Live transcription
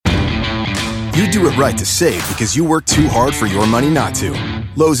You do it right to save because you work too hard for your money not to.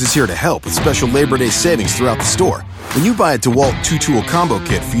 Lowe's is here to help with special Labor Day savings throughout the store. When you buy a DeWalt 2-tool combo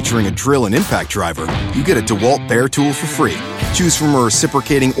kit featuring a drill and impact driver, you get a DeWalt Bear tool for free. Choose from a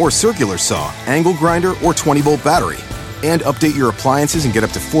reciprocating or circular saw, angle grinder, or 20-volt battery. And update your appliances and get up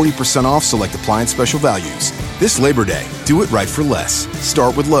to 40% off select appliance special values. This Labor Day, do it right for less.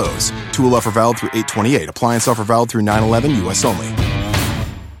 Start with Lowe's. Tool offer valid through 8/28. Appliance offer valid through 9/11, U.S. only.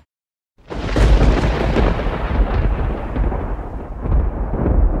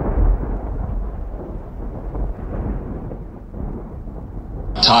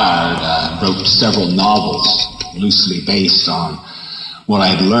 I wrote several novels loosely based on what I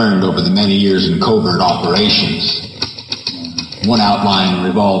had learned over the many years in covert operations. One outline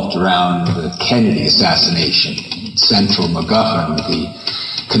revolved around the Kennedy assassination, central MacGuffin, the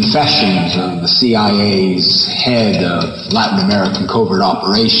confessions of the CIA's head of Latin American covert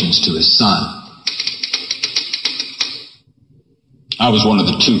operations to his son. I was one of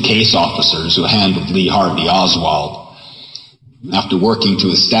the 2 case officers who handled Lee Harvey Oswald. After working to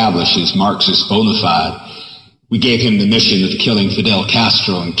establish his Marxist bona fide, we gave him the mission of killing Fidel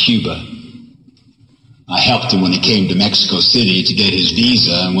Castro in Cuba. I helped him when he came to Mexico City to get his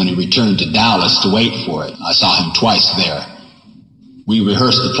visa, and when he returned to Dallas to wait for it. I saw him twice there. We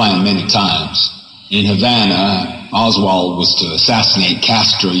rehearsed the plan many times. In Havana, Oswald was to assassinate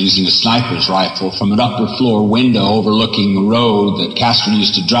Castro using a sniper's rifle from an upper floor window overlooking the road that Castro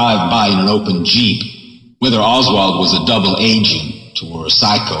used to drive by in an open Jeep. Whether Oswald was a double agent or a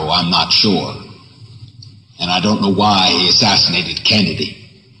psycho, I'm not sure. And I don't know why he assassinated Kennedy.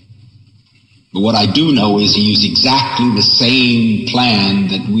 But what I do know is he used exactly the same plan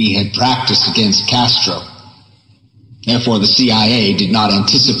that we had practiced against Castro. Therefore, the CIA did not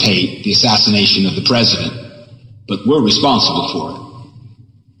anticipate the assassination of the president, but we're responsible for it.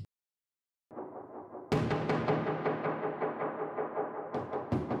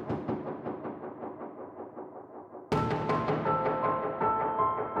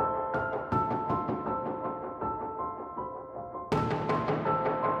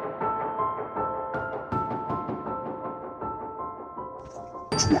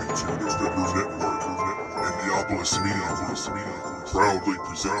 Proudly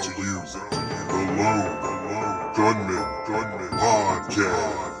present to you the Lone Gunman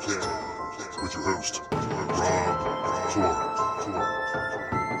Podcast with your host, Rob Clark,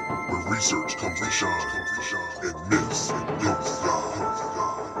 where research comes to shine and myths don't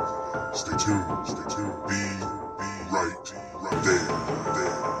die. Stay tuned, be right there.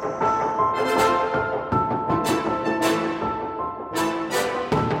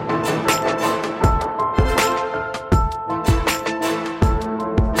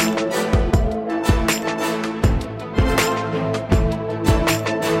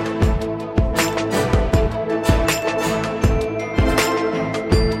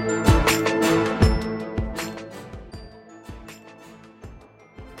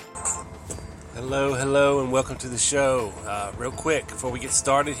 Hello, and welcome to the show. Real quick, before we get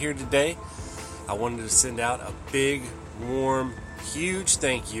started here today, I wanted to send out a big, warm, huge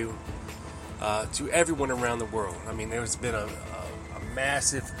thank you to everyone around the world. I mean, there's been a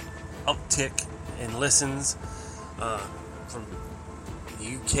massive uptick in listens from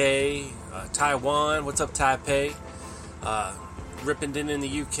the UK, Taiwan, what's up Taipei, Ripon in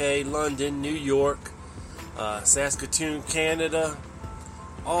the UK, London, New York, Saskatoon, Canada,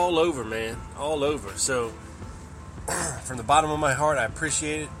 all over, man, all over. So from the bottom of my heart, I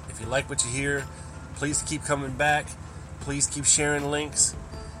appreciate it. If you like what you hear, please keep coming back. Please keep sharing links.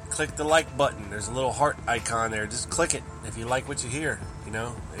 Click the like button. There's a little heart icon there. Just click it if you like what you hear. You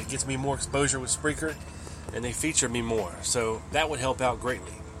know, it gets me more exposure with Spreaker, and they feature me more. So that would help out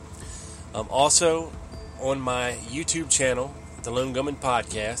greatly. Also, on my YouTube channel, The Lone Gunman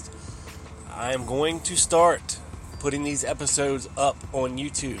Podcast, I am going to start putting these episodes up on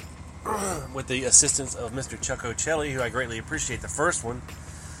YouTube with the assistance of Mr. Chuck O'Celli, who I greatly appreciate. The first one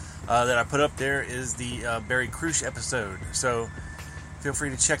that I put up there is the Barry Crush episode. So feel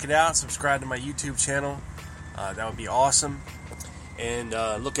free to check it out. Subscribe to my YouTube channel. That would be awesome. And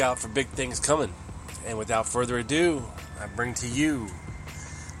look out for big things coming. And without further ado, I bring to you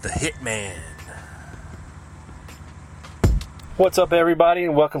the Hitman. What's up, everybody,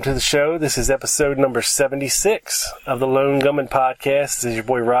 and welcome to the show. This is episode number 76 of the Lone Gunman Podcast. This is your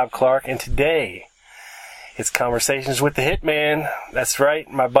boy Rob Clark, and today it's Conversations with the Hitman. That's right,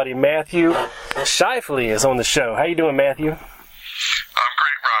 my buddy Matthew Shifley is on the show. How you doing, Matthew? I'm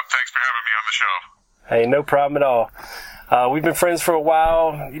great, Rob. Thanks for having me on the show. Hey, no problem at all. We've been friends for a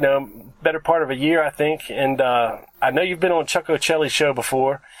while, better part of a year, I think, and I know you've been on Chuck O'Celli's show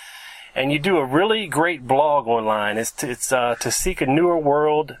before. and you do a really great blog online. It's to seek a newer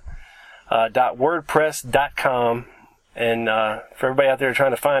world .wordpress.com, and for everybody out there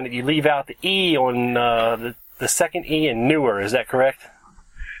trying to find it, you leave out the E on the second E in newer. Is that correct?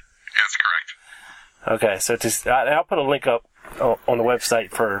 Yes, correct. Okay, so I'll put a link up on the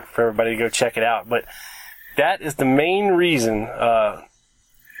website for everybody to go check it out. But that is the main reason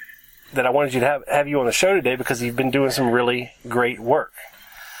that I wanted you to have you on the show today, because you've been doing some really great work.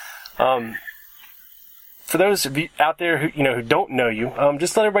 For those of you out there who don't know you,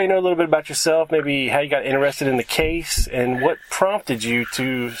 just let everybody know a little bit about yourself, maybe how you got interested in the case, and what prompted you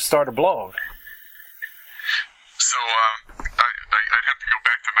to start a blog. So I'd have to go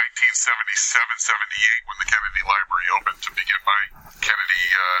back to 1977-78 when the Kennedy Library opened to begin my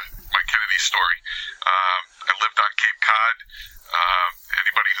Kennedy story. I lived on Cape Cod.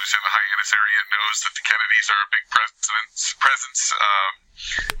 Anybody who's in the Hyannis area knows that the Kennedys are a big presence,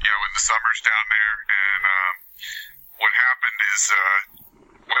 in the summers down there. And what happened is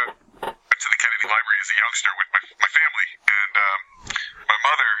when I went to the Kennedy Library as a youngster with my family, and my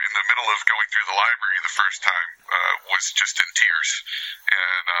mother, in the middle of going through the library the first time, was just in tears.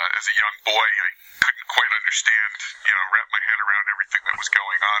 And as a young boy, I couldn't quite understand, wrap my head around everything that was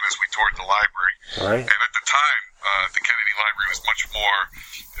going on as we toured the library. Right. And at the time, the Kennedy Library was much more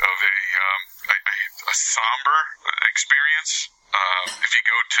of a somber experience. If you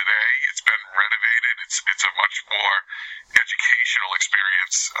go today, it's been renovated. It's a much more educational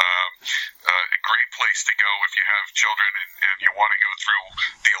experience. A great place to go if you have children and you want to go through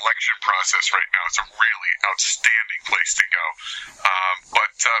the election process right now. It's a really outstanding place to go.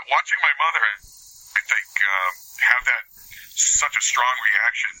 But watching my mother, I think, have that such a strong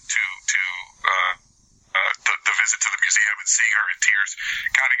reaction to the visit to the museum and seeing her in tears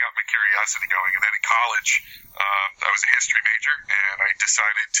kind of got my curiosity going. And then in college, I was a history major, and I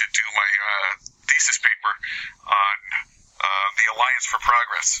decided to do my thesis paper on the Alliance for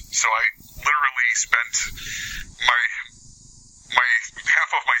Progress. So I literally spent my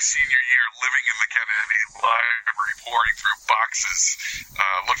half of my senior year living in the Kennedy Library, pouring through boxes,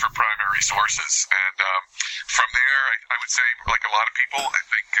 look for primary sources. And from there, I would say, like a lot of people, I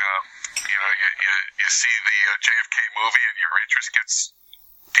think, you see the JFK movie and your interest gets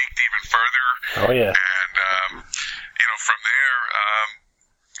piqued even further. Oh, yeah. And, from there,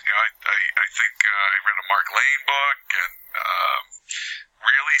 I think I read a Mark Lane book and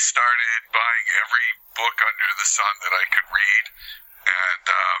really started buying every book under the sun that I could read. And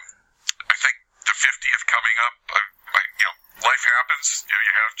I think the 50th coming up, life happens. You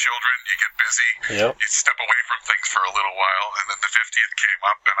have children, you get busy, Yep. You step away from things for a little while, and then the 50th came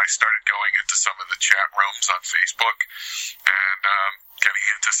up, and I started going into some of the chat rooms on Facebook and getting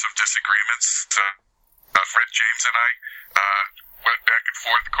into some disagreements. Fred James and I went back and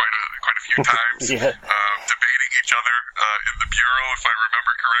forth quite a few times, Yeah. debating each other in the Bureau, if I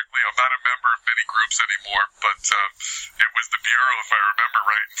remember correctly. I'm not a member of many groups anymore, but it was the Bureau, if I remember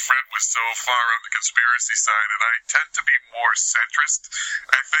right. And Fred was so far on the conspiracy side, and I tend to be more centrist,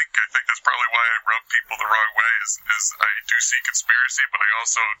 I think. I think that's probably why I rub people the wrong way, is I do see conspiracy, but I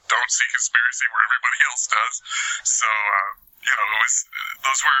also don't see conspiracy where everybody else does. So,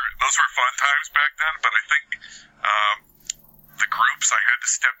 those were fun times back then, but I think the groups, I had to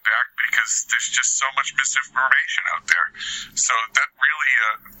step back because there's just so much misinformation out there. So that really,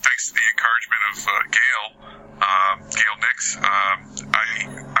 thanks to the encouragement of Gail Nix,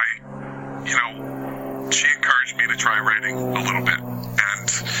 she encouraged me to try writing a little bit. And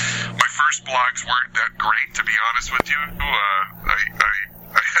my first blogs weren't that great, to be honest with you.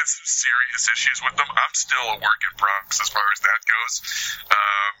 I had some serious issues with them. I'm still a work in progress as far as that goes.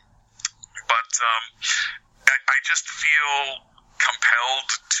 But I just feel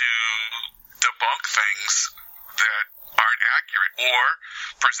compelled to debunk things that aren't accurate or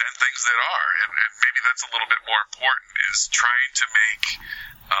present things that are. And maybe that's a little bit more important, is trying to make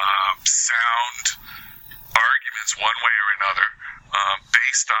sound arguments one way or another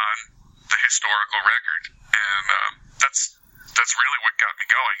based on the historical record. And that's really what got me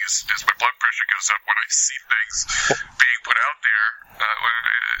going, is my blood pressure goes up when I see things being put out there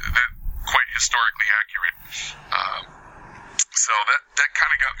that quite historically accurate. So that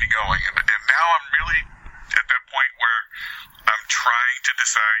kind of got me going. And now I'm really at that point where I'm trying to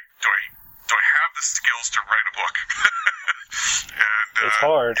decide, do I have the skills to write a book? And it's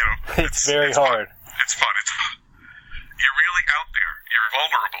hard. It's very hard. Fun. It's fun. You're really out there. You're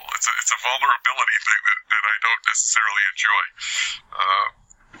vulnerable. It's a vulnerability thing that I don't necessarily enjoy.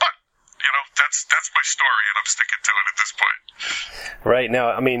 But that's my story, and I'm sticking to it at this point. Right.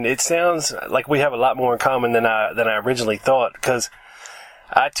 Now, I mean, it sounds like we have a lot more in common than I originally thought, because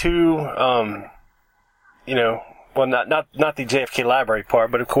I too, well, not the JFK library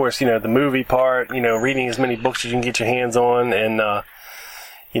part, but of course, the movie part, reading as many books as you can get your hands on, and,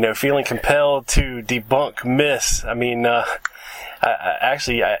 feeling compelled to debunk myths. I mean,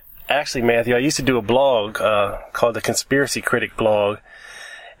 actually, Matthew, I used to do a blog, called the Conspiracy Critic blog,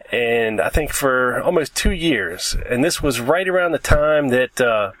 and I think for almost 2 years, and this was right around the time that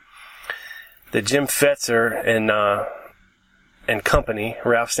Jim Fetzer and company,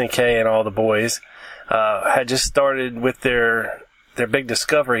 Ralph Sinkay and all the boys, had just started with their big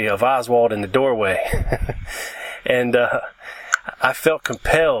discovery of Oswald in the doorway. And I felt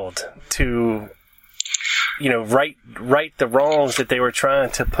compelled to, right the wrongs that they were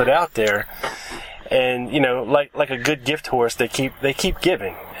trying to put out there. And, like a good gift horse, they keep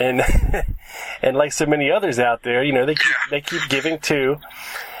giving. And and like so many others out there, they keep giving too.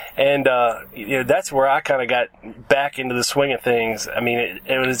 And, that's where I kind of got back into the swing of things. I mean,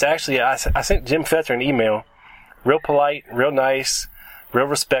 it was actually, I sent Jim Fetzer an email, real polite, real nice, real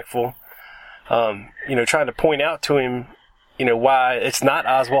respectful, trying to point out to him, why it's not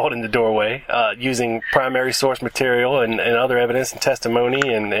Oswald in the doorway, using primary source material and other evidence and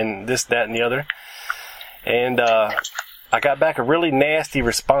testimony and this, that, and the other. And, I got back a really nasty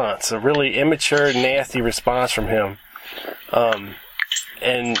response, a really immature, nasty response from him.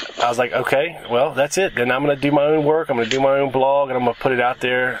 And I was like, okay, well, that's it. Then I'm going to do my own work. I'm going to do my own blog, and I'm going to put it out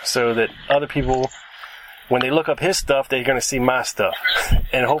there so that other people, when they look up his stuff, they're going to see my stuff.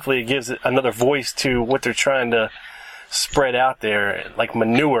 And hopefully it gives another voice to what they're trying to spread out there, like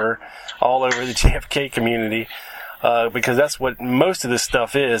manure all over the JFK community, because that's what most of this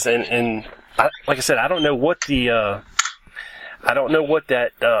stuff is. And like I said, I don't know what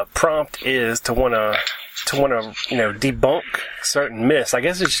that prompt is to want to debunk certain myths. I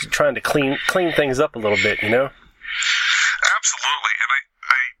guess it's just trying to clean things up a little bit, Absolutely, and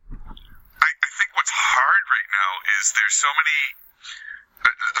I think what's hard right now is there's so many.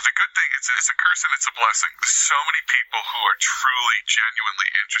 The good thing, it's a curse and it's a blessing. There's so many people who are truly, genuinely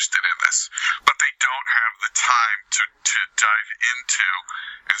interested in this, but they don't have the time to dive into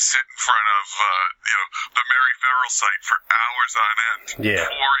and sit in front of the Mary Farrell site for hours on end,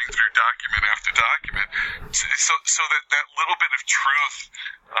 pouring through document after document, so that little bit of truth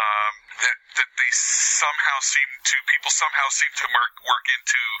that they people somehow seem to work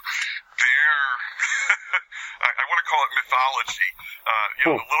into their I want to call it mythology.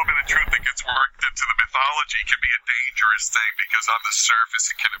 A little bit of truth that gets worked into the mythology can be a dangerous thing, because on the surface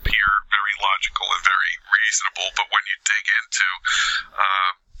it can appear very logical and very reasonable, but when you dig into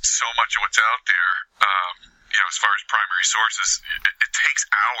so much of what's out there, as far as primary sources, it takes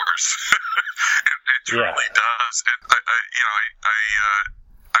hours. it truly does. And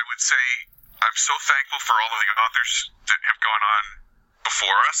I would say I'm so thankful for all of the authors that have gone on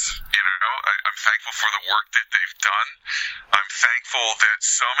before us. I'm thankful for the work that they've done. I'm thankful that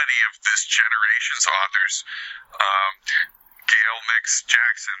so many of this generation's authors, Gail Nix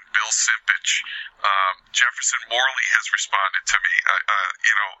Jackson, Bill Simpich, Jefferson Morley has responded to me.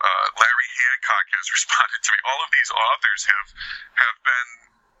 Larry Hancock has responded to me. All of these authors have been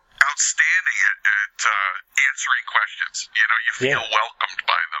outstanding at answering questions. You feel welcomed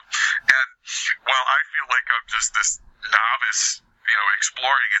by them. And while I feel like I'm just this novice,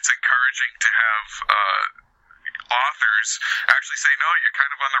 exploring, it's encouraging to have authors actually say, no, you're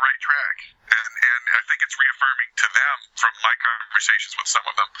kind of on the right track. And I think it's reaffirming to them, from my conversations with some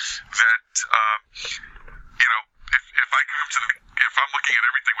of them, that, if I'm looking at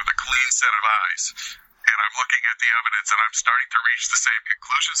everything with a clean set of eyes, and I'm looking at the evidence, and I'm starting to reach the same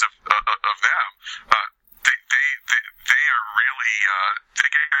conclusions of them, they are really, they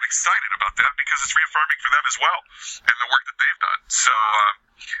get excited about that, because it's reaffirming for them as well, and the work that they've done. So,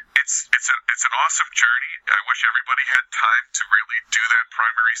 it's an awesome journey. I wish everybody had time to really do that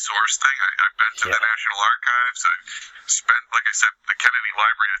primary source thing. I've been to the National Archives. I've spent, like I said, the Kennedy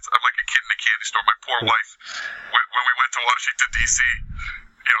Library. I'm like a kid in a candy store. My poor wife, when we went to Washington, D.C.,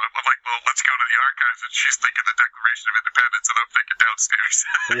 I'm like, well, let's go to the archives, and she's thinking the Declaration of Independence, and I'm thinking downstairs.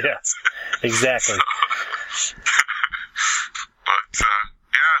 Yeah, exactly. But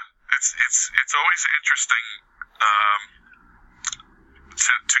it's always interesting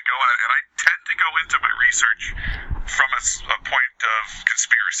to go on, and I tend to go into my research from a point of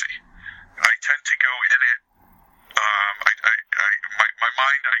conspiracy. I tend to go in it. My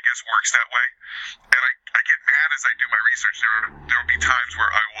mind, I guess, works that way, and I get mad as I do my research. There will be times where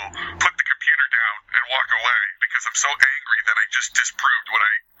I will put the computer down and walk away, because I'm so angry that I just disproved what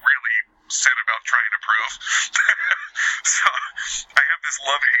I really said about trying to prove. So I have this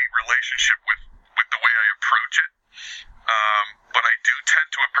love-hate relationship with the way I approach it, but I do tend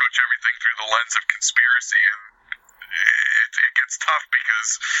approach everything through the lens of conspiracy, and it gets tough because,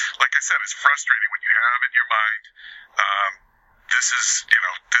 like I said, it's frustrating when you have in your mind, this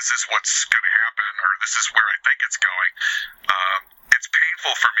is what's going to happen, or this is where I think it's going. It's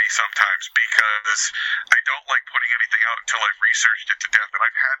painful for me sometimes because I don't like putting anything out until I've researched it to death, and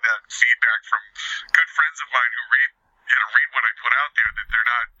I've had that feedback from good friends of mine who read what I put out there, that they're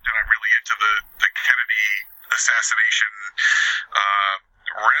not really into the Kennedy assassination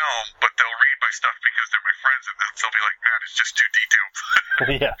realm, but they'll read my stuff because they're my friends, and they'll be like, "Man, it's just too detailed."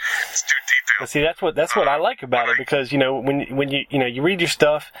 Yeah, it's too detailed. Well, see, that's what I like about it, because when you read your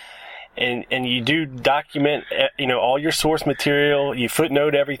stuff. And you do document, all your source material, you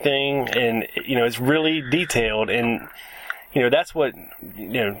footnote everything, and, it's really detailed. And, that's what,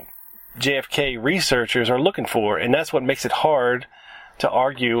 JFK researchers are looking for. And that's what makes it hard to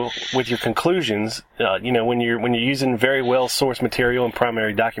argue with your conclusions, when you're using very well sourced material and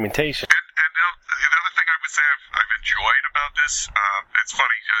primary documentation. And the other thing I would say I've enjoyed about this, it's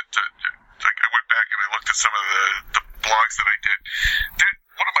funny, I went back and I looked at some of the blogs that I did.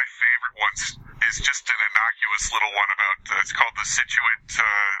 One of my favorite ones is just an innocuous little one about, it's called the Situate,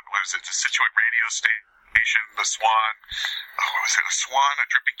 the Situate radio station, the Swan, a Swan, a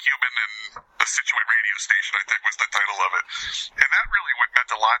Dripping Cuban, and the Situate radio station, I think was the title of it. And that really meant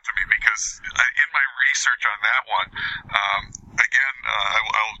a lot to me, because in my research on that one, again,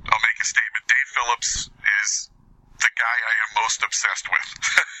 I'll make a statement. Dave Phillips is the guy I am most obsessed with.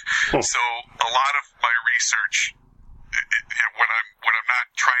 So a lot of my research, when I'm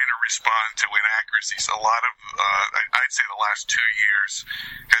not trying to respond to inaccuracies, a lot of I'd say the last 2 years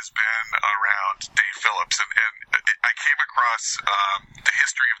has been around Dave Phillips, and I came across the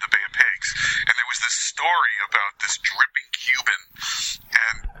history of the Bay of Pigs, and there was this story about this dripping Cuban,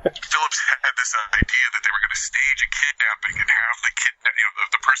 and Phillips had this idea that they were going to stage a kidnapping and have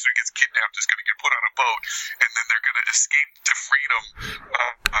the person who gets kidnapped is going to get put on a boat, and then they're going to escape to freedom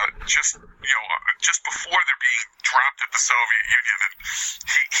just before they're being dropped at the Soviet Union. And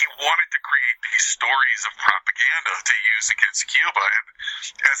he wanted to create these stories of propaganda to use against Cuba. And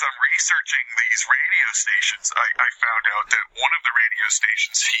as I'm researching these radio stations, I found out that one of the radio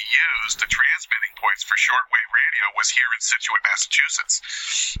stations he used, the transmitting points for shortwave radio, was here in Situate, Massachusetts.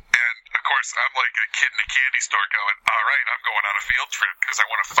 And of course, I'm like a kid in a candy store going, "All right, I'm going on a field trip because I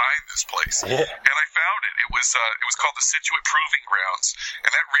want to find this place." Yeah. And I found it. It was called the Situate Proving Grounds,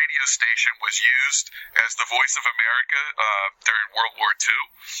 and that radio station was used as the Voice of America during World War II.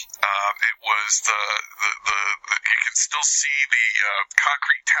 It was you can still see the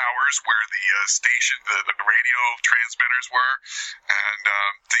concrete towers where the station, the radio transmitters were, and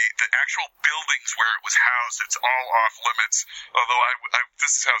the actual buildings where it was housed. It's all off limits. Although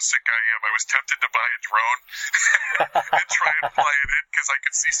this is how sick I am. I was tempted to buy a drone and try and fly it in because I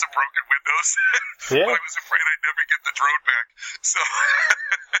could see some broken windows. Yeah. But I was afraid I'd never get the drone back. So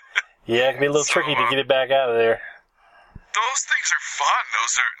yeah, it can be a little tricky to get it back out of there. Those things are fun.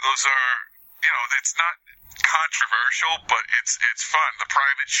 Those are it's not controversial, but it's fun. The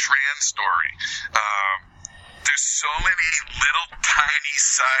Private Schran story. There's so many little tiny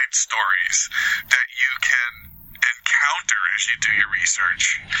side stories that you can encounter as you do your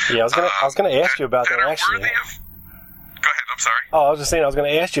research. Yeah, I was gonna ask you about that actually. Go ahead. I'm sorry. Oh, I was just saying I was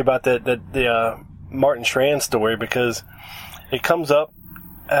going to ask you about the Martin Schran story, because it comes up.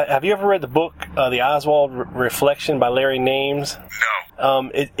 Have you ever read the book The Oswald Reflection by Larry Names?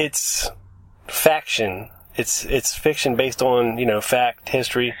 No. It's faction. It's fiction based on fact,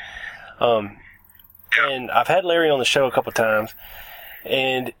 history. And I've had Larry on the show a couple times,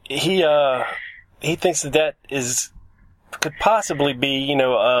 and he thinks that could possibly be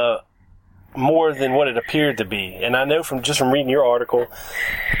more than what it appeared to be. And I know from reading your article,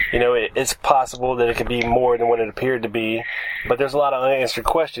 it's possible that it could be more than what it appeared to be. But there's a lot of unanswered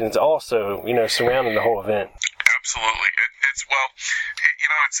questions also, surrounding the whole event. Absolutely.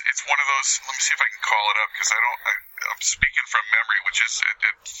 It's one of those. Let me see if I can call it up, because I'm speaking from memory, which is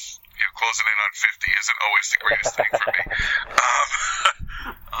closing in on 50 isn't always the greatest thing for me.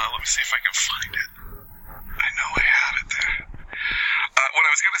 Let me see if I can find it. I know I had it there. What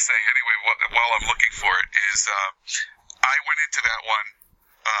I was going to say, anyway, while I'm looking for it, is I went into that one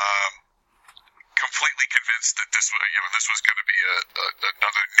completely convinced that this was going to be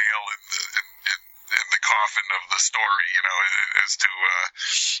another nail in the coffin of the story, as to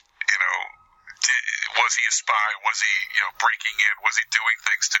was he a spy? Was he breaking in? Was he doing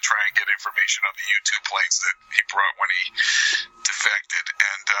things to try and get information on the U-2 planes that he brought when he defected?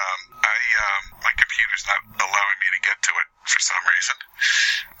 And my computer's not allowing me to get to it for some reason.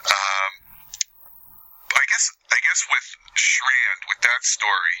 I guess guess with Shrand, with that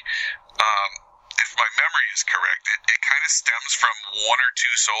story, if my memory is correct, it kind of stems from one or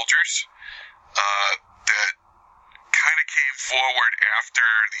two soldiers that kind of came forward after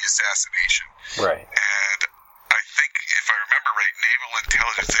the assassination. Right. And I think, if I remember right, Naval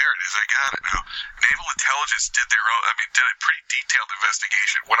Intelligence, there it is, I got it now. Naval Intelligence did did a pretty detailed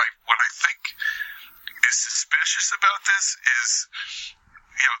investigation. What I think is suspicious about this is,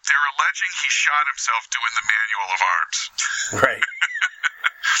 they're alleging he shot himself doing the manual of arms. Right.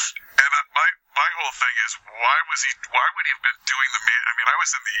 And my whole thing is, why would he have been doing I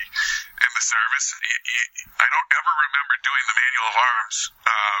was in the service. I don't ever remember doing the manual of arms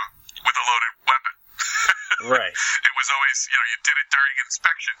with a loaded weapon. Right. It was always, you did it during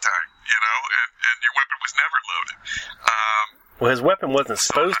inspection time, and your weapon was never loaded. Well, his weapon wasn't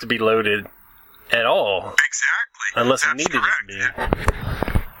supposed to be loaded at all. Exactly. Unless That's it needed correct. it to be.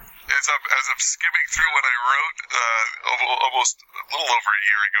 As I'm skimming through what I wrote almost a little over a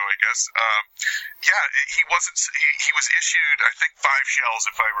year ago, I guess, he was issued, I think, 5 shells,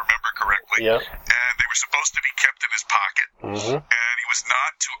 if I remember correctly. Yeah. And they were supposed to be kept in his pocket. Mm-hmm. And he was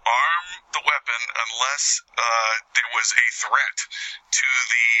not to arm the weapon unless there was a threat to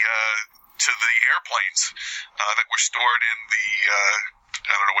the airplanes that were stored in the,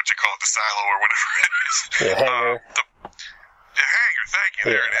 I don't know what you call it, the silo or whatever it is. The hangar. The hangar, thank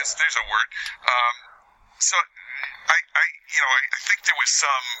you. There it is. There's a word. So I think there was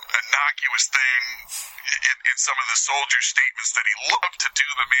some innocuous thing in some of the soldier statements that he loved to do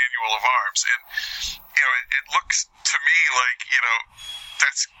the manual of arms, and it looks to me like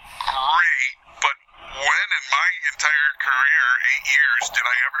that's great, but when in my entire career, 8 years, did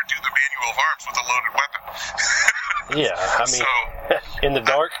I ever do the manual of arms with a loaded weapon? Yeah, I mean, so, in the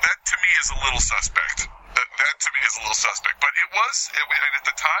dark. That to me is a little suspect. That to me is a little suspect. But at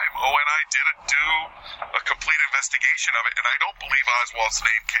the time, ONI didn't do a complete investigation of it, and I don't believe Oswald's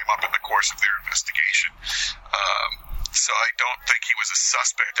name came up in the course of their investigation. So I don't think he was a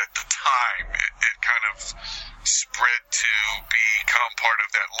suspect at the time. It kind of spread to become part of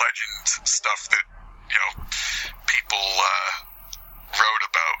that legend stuff that, people wrote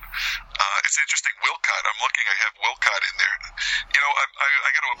about. It's interesting, Wilcott. I'm looking, I have Wilcott in there. I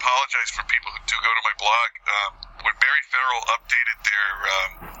got to apologize for people who do go to my blog. When Mary Farrell updated their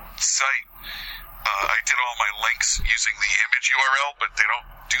site, I did all my links using the image URL, but they don't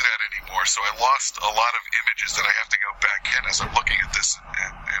do that anymore. So I lost a lot of images that I have to go back in as I'm looking at this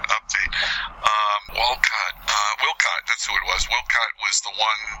and update. Wilcott, that's who it was. Wilcott was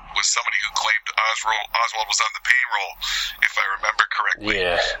somebody who claimed Oswald was on the payroll, if I remember correctly.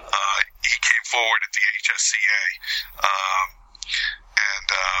 Yeah. He came forward at the HSCA, and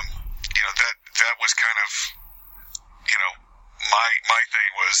that was kind of, my thing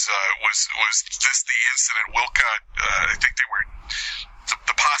was this the incident. Wilcott, I think they were.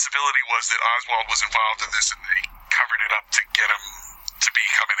 The possibility was that Oswald was involved in this, and they covered it up to get him to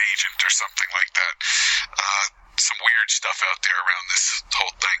become an agent or something like that. Some weird stuff out there around this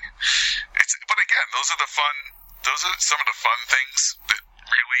whole thing. But again, those are some of the fun things that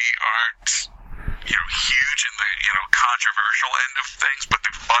really aren't, huge in the, controversial end of things, but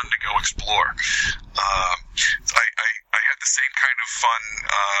they're fun to go explore. I had the same kind of fun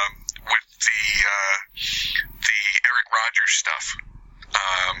with the Eric Rogers stuff,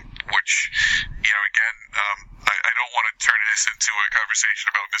 which, again, I don't want to turn this into a conversation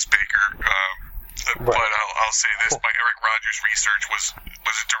about Miss Baker, but I'll say this: my Eric Rogers research was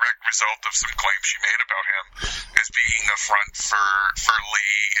a direct result of some claims she made about him as being a front for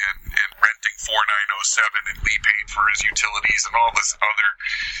Lee and renting 4907, and Lee paid for his utilities and all this other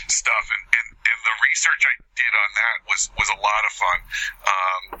stuff. And the research I did on that was a lot of fun,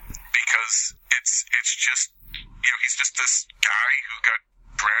 because it's just, he's just this guy who got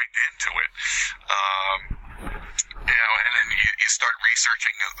dragged into it. And then you start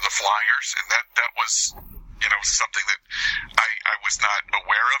researching the flyers, and that was, something that I was not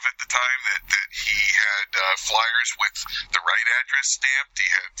aware of at the time, that he had flyers with the right address stamped, he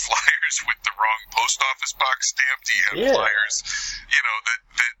had flyers with the wrong post office box stamped, he had flyers,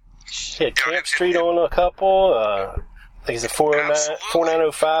 that he had Camp Street on a couple, I think it's a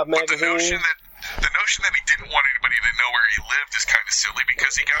 4905 magazine. The notion that he didn't want anybody to know where he lived is kind of silly,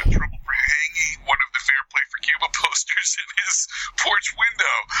 because he got in trouble for hanging one of the Fair Play for Cuba posters in his porch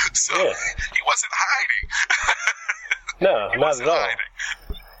window. So he wasn't hiding. No, not at all.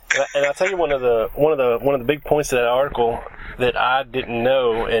 And I'll tell you one of the big points of that article that I didn't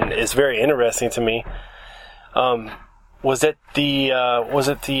know, and it's very interesting to me, was that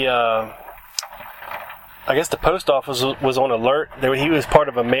I guess the post office was on alert. He was part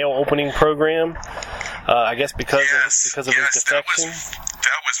of a mail opening program I guess because of his defection.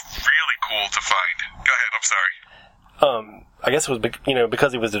 That was really cool to find. Go ahead. I'm sorry. I guess it was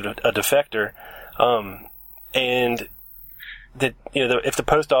because he was a defector, and that if the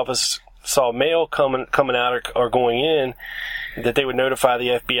post office saw mail coming out or going in, that they would notify the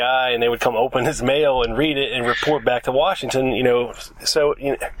FBI and they would come open his mail and read it and report back to Washington. So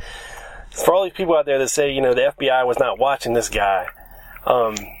for all these people out there that say the FBI was not watching this guy,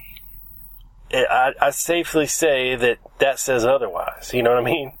 I safely say that says otherwise. You know what I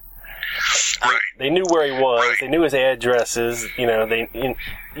mean? Right. They knew where he was. Right. They knew his addresses. They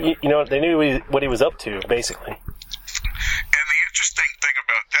knew what he was up to, basically. And the interesting thing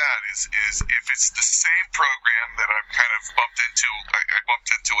about that is if it's the same program that I've kind of bumped into, I bumped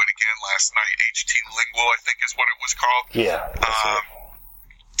into it again last night. HT Lingual, I think, is what it was called. Yeah.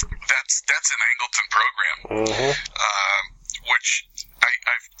 That's an Angleton program, which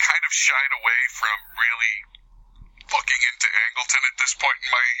I've kind of shied away from really looking into Angleton at this point in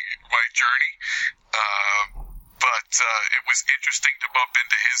my journey. But it was interesting to bump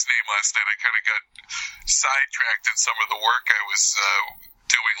into his name last night. I kind of got sidetracked in some of the work I was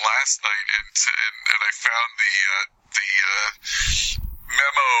doing last night, and I found the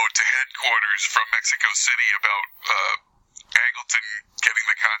memo to headquarters from Mexico City about Angleton getting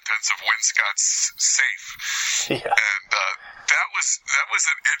the contents of Winscott's safe. Yeah. And that was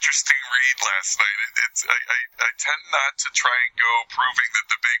an interesting read last night. I tend not to try and go proving that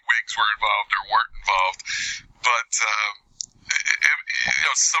the big wigs were involved or weren't involved, but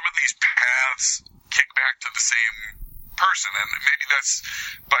some of these paths kick back to the same person, and maybe that's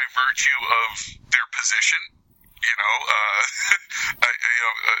by virtue of their position.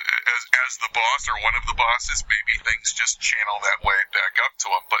 As the boss or one of the bosses, maybe things just channel that way back up to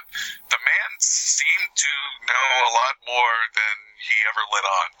him. But the man seemed to know a lot more than he ever let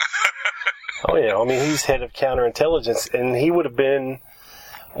on. Oh yeah, I mean he's head of counterintelligence, and he would have been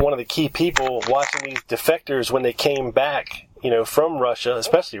one of the key people watching these defectors when they came back, from Russia,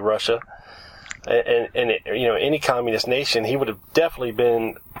 especially Russia, and any communist nation. He would have definitely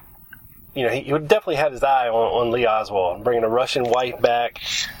been. He would definitely had his eye on Lee Oswald, bringing a Russian wife back.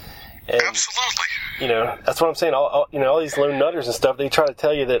 And, absolutely. That's what I'm saying. All these lone nutters and stuff, they try to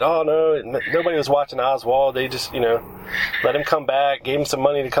tell you that, oh, no, nobody was watching Oswald. They just, let him come back, gave him some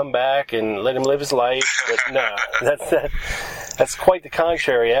money to come back, and let him live his life. But no, that's quite the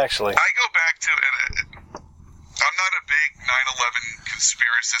contrary, actually. I go back to, I'm not a big 9/11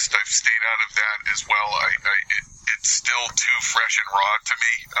 conspiracist. I've stayed out of that as well. It's still too fresh and raw to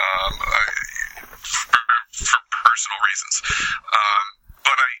me, for personal reasons.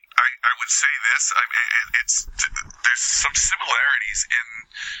 But I would say this: there's some similarities in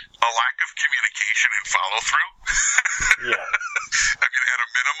a lack of communication and follow through. Yeah. I mean, at a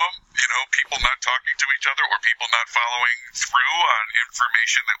minimum, people not talking to each other or people not following through on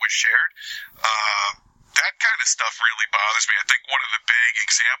information that was shared. That kind of stuff really bothers me. I think one of the big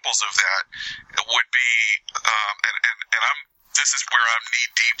examples of that would be, this is where I'm knee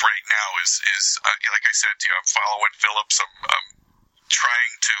deep right now. Is like I said to you, I'm following Phillips. I'm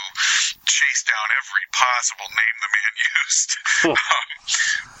trying to chase down every possible name the man used.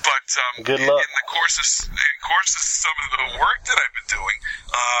 But good luck. In the course of some of the work that I've been doing,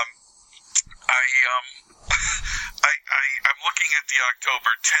 I'm looking at the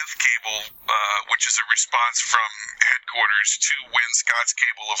October 10th cable, which is a response from headquarters to Win Scott's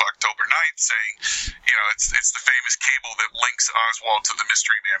cable of October 9th, saying, it's the famous cable that links Oswald to the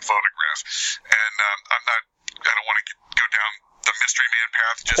Mystery Man photograph. And I don't want to go down the Mystery Man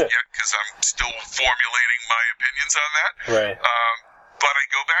path just yet because I'm still formulating my opinions on that. Right. But I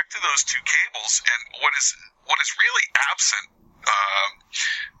go back to those two cables, and what is really absent,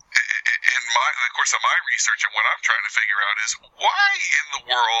 in the course of my research and what I'm trying to figure out is why in the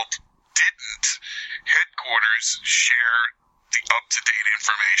world didn't headquarters share the up-to-date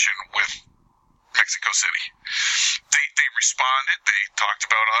information with Mexico City? They responded. They talked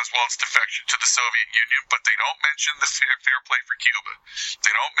about Oswald's defection to the Soviet Union, but they don't mention the fair play for Cuba.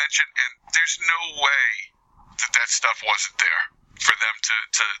 They don't mention, and there's no way that stuff wasn't there for them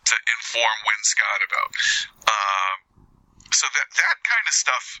to inform Win Scott about. So that kind of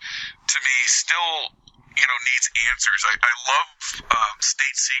stuff to me still, needs answers. I love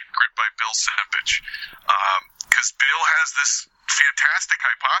State Secret by Bill Sempage, because Bill has this fantastic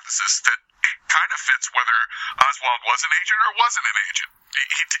hypothesis that kind of fits whether Oswald was an agent or wasn't an agent.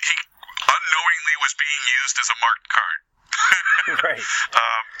 He unknowingly was being used as a marked card. Right.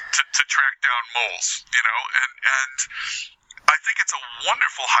 To track down moles, and I think it's a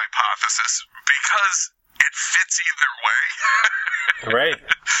wonderful hypothesis because it fits either way. Right.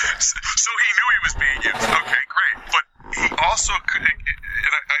 So he knew he was being used. Okay, great. But he also could,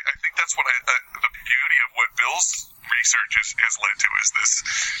 and I think that's what the beauty of what Bill's research has led to is this,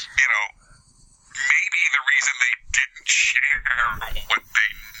 maybe the reason they didn't share what they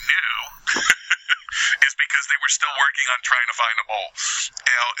knew is because they were still working on trying to find a mole.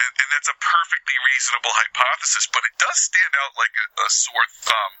 And that's a perfectly reasonable hypothesis, but it does stand out like a sore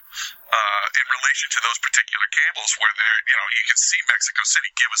thumb in relation to those particular cables where they're, you can see Mexico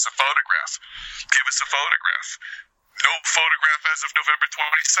City, give us a photograph. Give us a photograph. No photograph as of November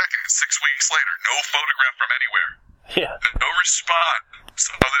 22nd, 6 weeks later. No photograph from anywhere. Yeah. No response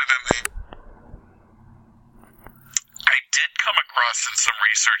other than I did come across in some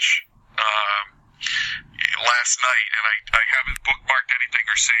research last night, and I haven't bookmarked anything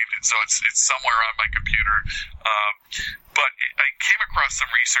or saved it, so it's somewhere on my computer. But I came across some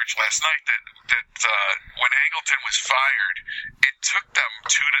research last night that when Angleton was fired, it took them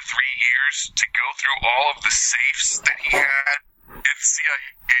 2 to 3 years to go through all of the safes that he had in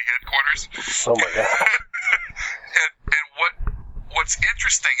CIA headquarters. Oh my God. and what's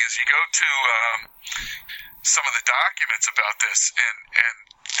interesting is you go to some of the documents about this, and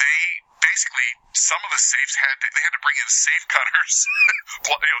they basically, some of the safes had to bring in safe cutters,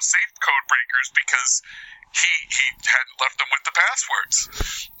 safe code breakers, because he hadn't left them with the passwords.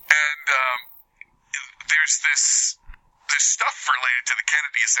 And there's this stuff related to the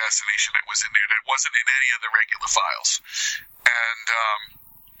Kennedy assassination that was in there that wasn't in any of the regular files. And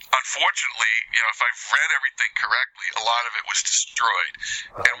unfortunately, if I've read everything correctly, a lot of it was destroyed.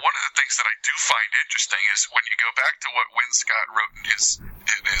 And one of the things that I do find interesting is when you go back to what Win Scott wrote in his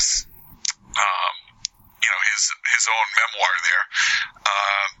own memoir there,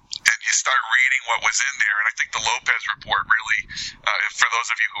 and you start reading what was in there, and I think the Lopez report really, for those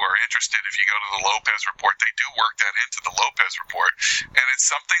of you who are interested, if you go to the Lopez report, they do work that into the Lopez report, and it's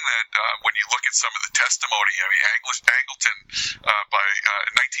something that when you look at some of the testimony, Angleton by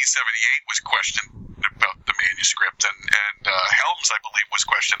 1978 was questioned about the manuscript, and Helms, I believe, was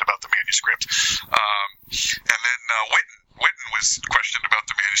questioned about the manuscript, and then Witten was questioned about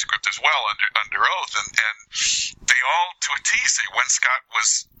the manuscript as well under oath, and they all, to a T, say Win Scott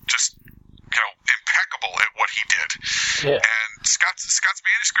was just impeccable at what he did. Yeah. And Scott's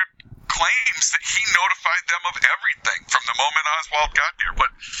manuscript claims that he notified them of everything from the moment Oswald got there,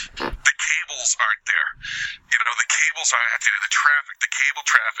 but the cables aren't there. The cables aren't there. The cable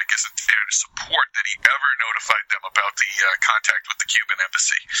traffic isn't there to support that he ever notified them about the contact with the Cuban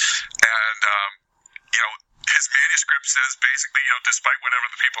embassy. And his manuscript says basically, despite whatever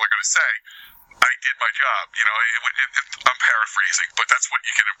the people are going to say, I did my job. I'm paraphrasing, but that's what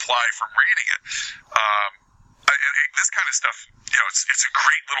you can imply from reading it. This kind of stuff, it's a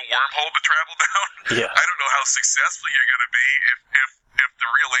great little wormhole to travel down. Yeah. I don't know how successful you're going to be if the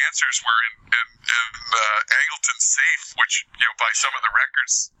real answers were in Angleton's safe, which by some of the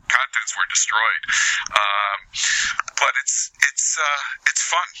records, contents were destroyed. But it's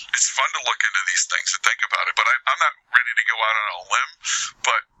fun. It's fun to look into these things and think about it. But I'm not ready to go out on a limb.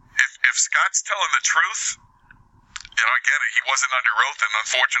 But if Scott's telling the truth, again, he wasn't under oath, and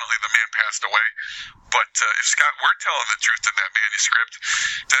unfortunately the man passed away. But if Scott were telling the truth in that manuscript,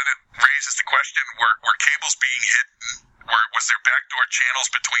 then it raises the question, were cables being hidden? Was there backdoor channels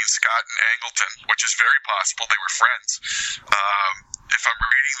between Scott and Angleton, which is very possible. They were friends. If I'm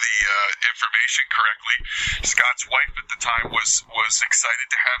reading the information correctly, Scott's wife at the time was excited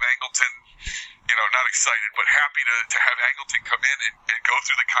to have Angleton, not excited, but happy to have Angleton come in and go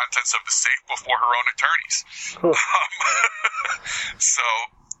through the contents of the safe before her own attorneys. So,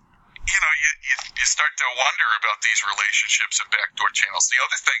 you start to wonder about these relationships and backdoor channels. The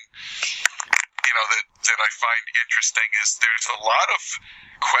other thing, that I find interesting is there's a lot of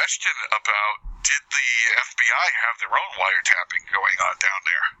question about, did the FBI have their own wiretapping going on down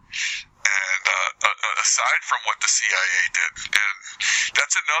there? And aside from what the CIA did, and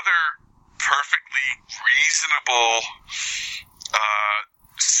that's another perfectly reasonable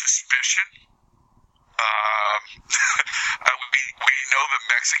suspicion. We know the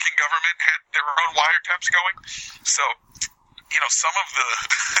Mexican government had their own wiretaps going, so some of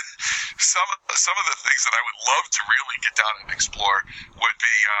the things that I would love to really get down and explore would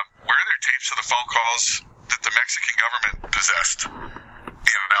be were there tapes of the phone calls that the Mexican government possessed?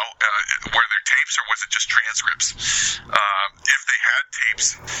 Were there tapes or was it just transcripts? If they had tapes,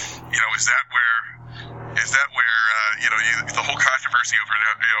 is that where the whole controversy controversy over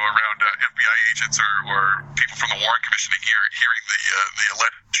around FBI agents or people from the Warren Commission hearing the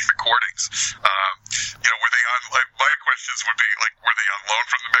alleged recordings. Were they on? My questions would be like, were they on loan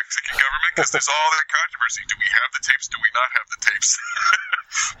from the Mexican government? Because there's all that controversy. Do we have the tapes? Do we not have the tapes?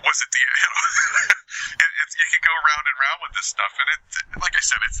 Was it you can go round and round with this stuff, and like I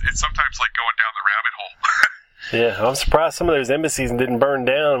said, it's sometimes like going down the rabbit hole. Yeah, I'm surprised some of those embassies didn't burn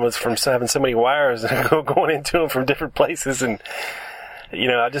down was from having so many wires going into them from different places. And,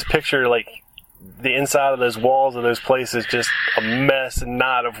 I just picture, like, the inside of those walls of those places just a mess and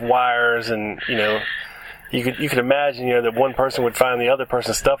knot of wires. And, you could imagine, that one person would find the other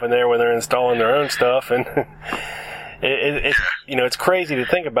person's stuff in there when they're installing their own stuff. And it's crazy to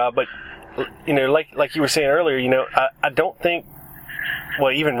think about. But, like you were saying earlier, I don't think,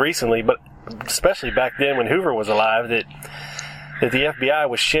 well, even recently, but especially back then when Hoover was alive, that the FBI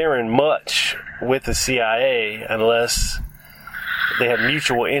was sharing much with the CIA unless they had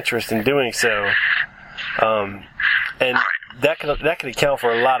mutual interest in doing so. And that could account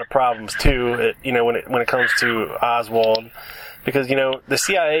for a lot of problems too, when it comes to Oswald, because the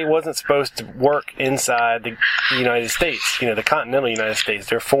CIA wasn't supposed to work inside the United States, the continental United States.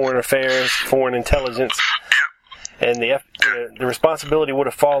 They're foreign affairs, foreign intelligence. And the responsibility would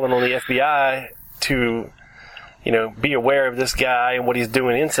have fallen on the FBI to, be aware of this guy and what he's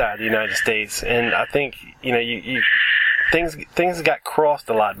doing inside the United States. And I think, things got crossed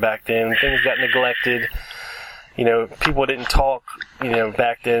a lot back then. Things got neglected. People didn't talk,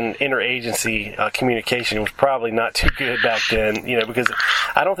 back then. Interagency communication was probably not too good back then, because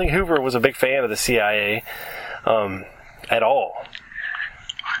I don't think Hoover was a big fan of the CIA at all.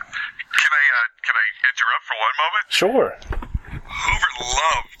 Can I interrupt for one moment? Sure. Hoover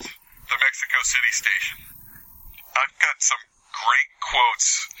loved the Mexico City station. I've got some great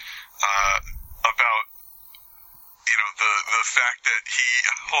quotes about the fact that he.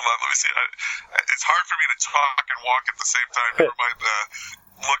 Hold on, let me see. It's hard for me to talk and walk at the same time. Never mind.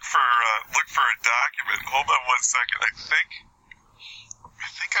 Look for a document. Hold on one second. I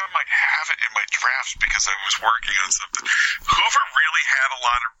think I might have it in my drafts because I was working on something. Hoover really had a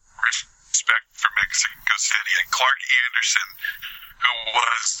lot of respect for Mexico City, and Clark Anderson, who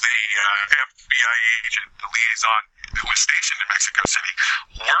was the FBI agent, the liaison, who was stationed in Mexico City,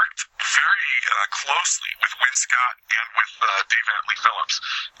 worked very closely with Win Scott and with Dave Atlee Phillips.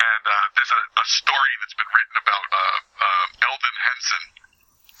 And there's a story that's been written about Eldon Henson.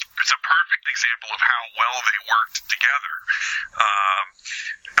 It's a perfect example of how well they worked together.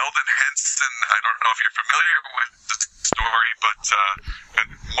 Eldon Henson, I don't know if you're familiar with the story, but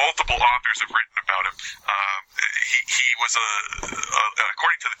multiple authors have written about him. He was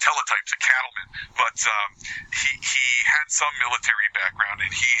according to the teletypes, a cattleman, but he had some military background,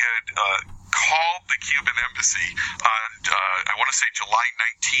 and he had called the Cuban embassy on I want to say July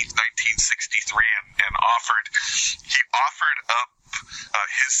 19th, 1963, and offered up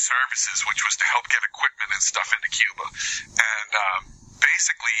his services, which was to help get equipment and stuff into Cuba. And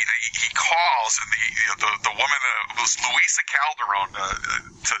basically, he calls, and the woman was Luisa Calderon.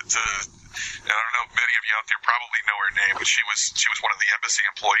 I don't know, many of you out there probably know her name, but she was one of the embassy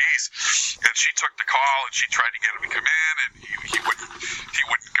employees, and she took the call and she tried to get him to come in, and he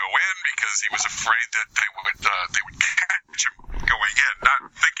wouldn't go in because he was afraid that they would catch him going in, not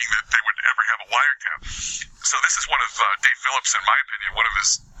thinking that they would ever have a wiretap. So this is one of Dave Phillips, in my opinion, one of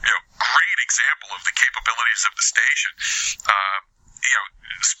his great example of the capabilities of the station.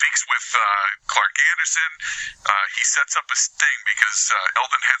 Speaks with Clark Anderson. He sets up a sting because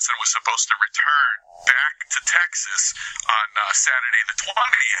Eldon Henson was supposed to return back to Texas on Saturday the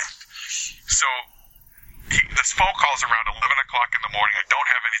 20th. So this phone call's around 11 o'clock in the morning. I don't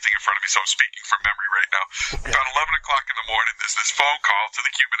have anything in front of me, so I'm speaking from memory right now. About 11 o'clock in the morning, there's this phone call to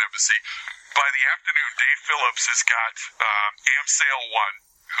the Cuban embassy. By the afternoon, Dave Phillips has got AMSAIL 1,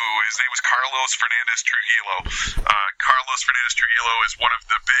 who his name was Carlos Fernandez Trujillo. Carlos Fernandez Trujillo is one of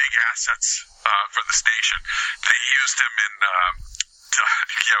the big assets for the station. They used him in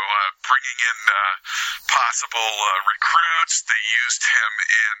bringing in possible recruits. They used him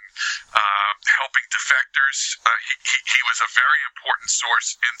in helping defectors. He was a very important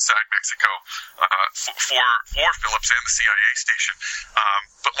source inside Mexico for Phillips and the CIA station.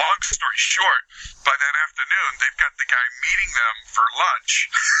 But long story short, by that afternoon, they've got the guy meeting them for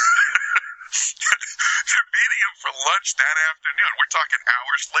lunch. They're meeting him for lunch that afternoon. We're talking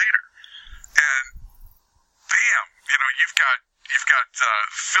hours later. And bam, you've got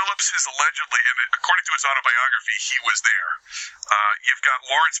Phillips is allegedly, according to his autobiography, he was there. You've got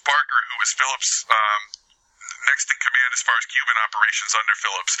Lawrence Barker, who was Phillips' next in command as far as Cuban operations under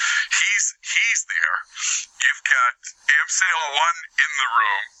Phillips. He's there. You've got AMSAIL 1 in the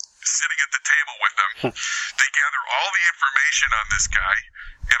room, sitting at the table with them. They gather all the information on this guy,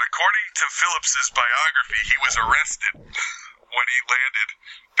 and according to Phillips's biography, he was arrested when he landed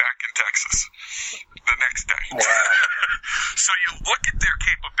back in Texas the next day. Wow. So you look at their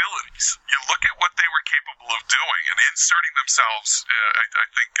capabilities. You look at what they were capable of doing and inserting themselves. I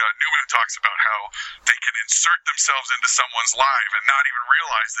think Newman talks about how they can insert themselves into someone's life and not even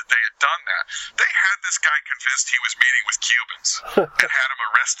realize that they had done that. They had this guy convinced he was meeting with Cubans and had him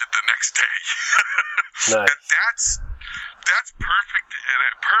arrested the next day. Nice. And that's a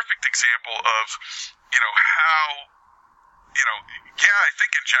perfect example of, how, I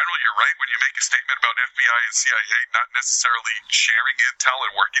think in general you're right when you make a statement about FBI and CIA not necessarily sharing intel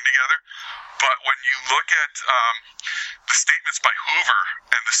and working together. But when you look at the statements by Hoover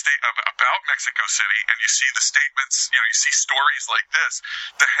and the state about Mexico City, and you see the statements, you see stories like this,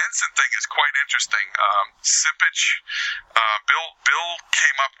 the Henson thing is quite interesting. Simpich, Bill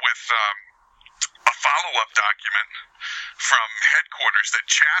came up with a follow-up document from headquarters that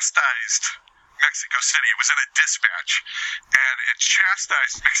chastised Mexico City. It was in a dispatch, and it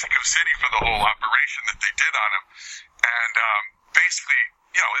chastised Mexico City for the whole operation that they did on him. And basically,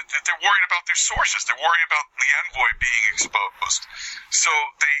 they're worried about their sources. They're worried about the envoy being exposed. So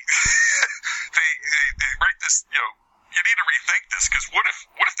they write this. You need to rethink this, because what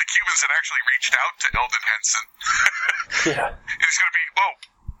if the Cubans had actually reached out to Eldon Henson? Yeah. It was going to be,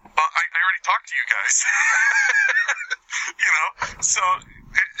 I already talked to you guys. So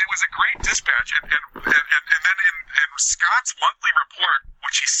it was a great dispatch. And then in Scott's monthly report,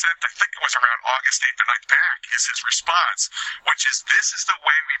 which he sent, I think it was around August 8th or 9th back, is his response, which is, this is the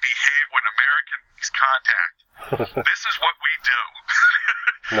way we behave when Americans contact. This is what we do.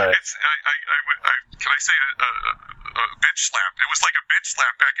 Nice. It's, can I say a bitch slap? It was like a bitch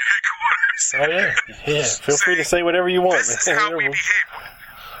slap back at headquarters. Oh, yeah. Feel free to say whatever you want. This is how we behave.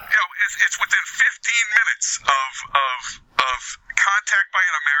 It's within 15 minutes of contact by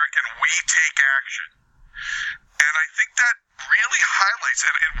an American, we take action. And I think that really highlights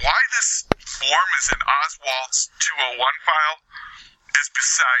and why this form is in Oswald's 201 file is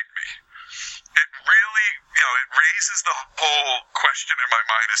beside me. It really, it raises the whole question in my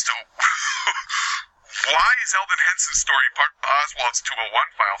mind as to why is Eldon Henson's story part of Oswald's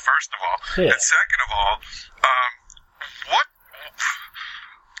 201 file, first of all? Yeah. And second of all, what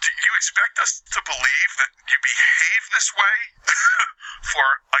do you expect us to believe that you behave this way for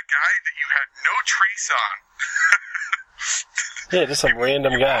a guy that you had no trace on? Yeah, just some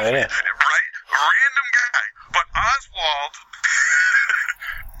random guy, yeah. Right? Random guy. But Oswald,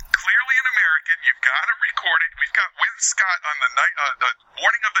 clearly an American, you've got it recorded. We've got Win Scott on the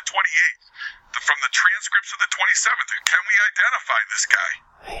morning of the 28th, from the transcripts of the 27th. Can we identify this guy?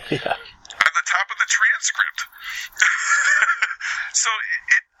 Yeah. At the top of the transcript. So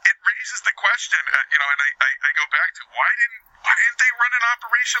it raises the question, and I go back to why didn't they run an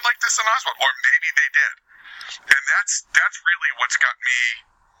operation like this in Oswald? Or maybe they did. And that's really what's got me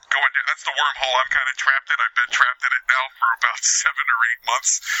going down. That's the wormhole I'm kind of trapped in. I've been trapped in it now for about 7 or 8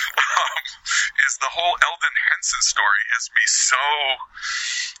 months. Is the whole Eldon Henson story has me so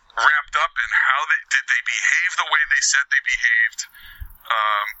wrapped up in how did they behave the way they said they behaved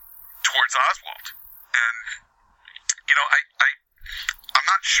towards Oswald. And I'm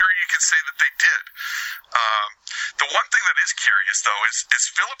not sure you can say that they did. The one thing that is curious, though, is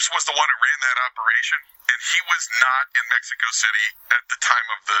Phillips was the one who ran that operation, and he was not in Mexico City at the time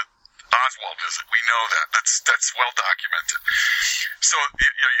of the Oswald visit. We know that. That's well documented. So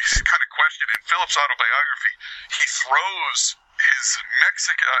you kind of question in Phillips' autobiography, he throws his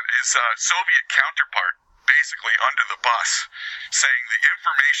Soviet counterpart basically under the bus, saying the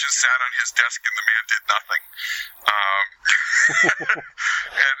information sat on his desk and the man did nothing.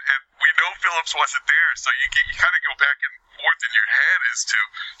 And we know Phillips wasn't there, so you kind of go back and forth in your head as to,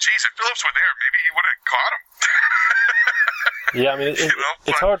 geez, if Phillips were there, maybe he would have caught him. Yeah, I mean,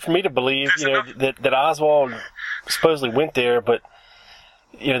 it's hard for me to believe, that Oswald supposedly went there, but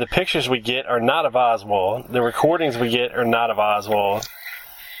the pictures we get are not of Oswald. The recordings we get are not of Oswald.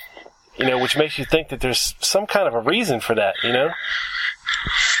 Which makes you think that there's some kind of a reason for that, and it's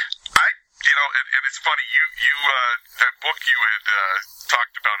funny, you that book you had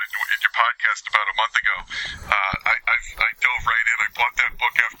talked about in your podcast about a month ago, I dove right in. I bought that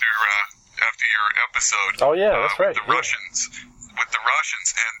book after your episode. Oh yeah, that's right. With the Russians,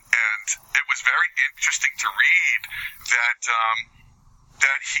 and it was very interesting to read that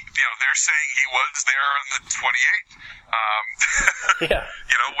he, they're saying he was there on the 28th. Yeah.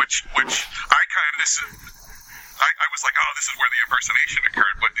 Which I kind of I was like, oh, this is where the impersonation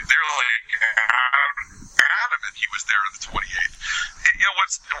occurred, but they're like adamant he was there on the 28th.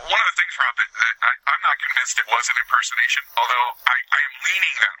 What's one of the things, Rob, that I'm not convinced it was an impersonation, although I am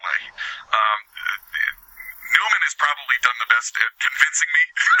leaning that way. Newman has probably done the best at convincing me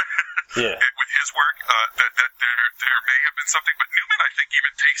with his work that there may have been something, but Newman, I think,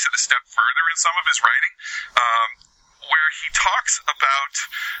 even takes it a step further in some of his writing, where he talks about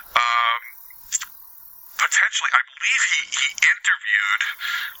potentially, I believe he interviewed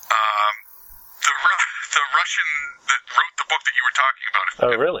the Russian that wrote the book that you were talking about.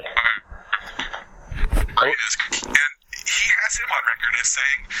 Oh, really? And he has him on record as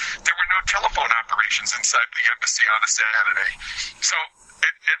saying there were no telephone operations inside the embassy on a Saturday. So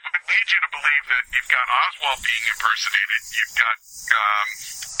it would lead you to believe that you've got Oswald being impersonated, you've got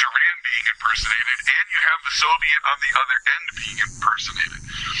Duran being impersonated, and you have the Soviet on the other end being impersonated.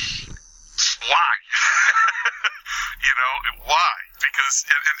 Why? Why? Because,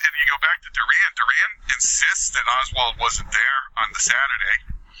 and you go back to Duran. Duran insists that Oswald wasn't there on the Saturday,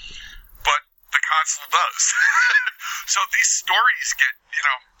 but the consul does. So these stories get,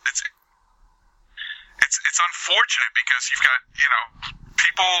 it's unfortunate because you've got,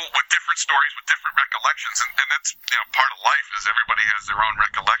 people with different stories with different recollections, and that's, part of life is everybody has their own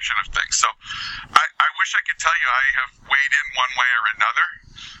recollection of things. So I wish I could tell you I have weighed in one way or another.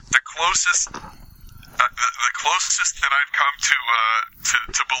 The closest that I've come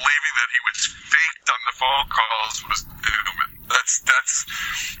to believing that he was faked on the phone calls was Newman. That's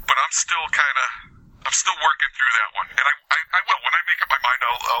but I'm still working through that one, and I will. When I make up my mind,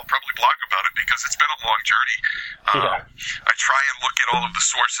 I'll probably blog about it because it's been a long journey. I try and look at all of the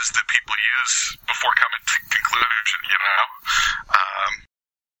sources that people use before coming to conclusion.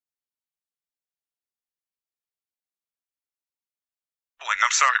 I'm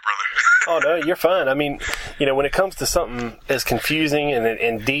sorry, brother. Oh, no, you're fine. I mean, when it comes to something as confusing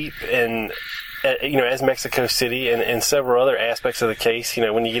and deep and, as Mexico City and several other aspects of the case,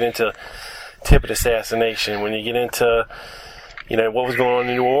 when you get into Tippit assassination, when you get into, what was going on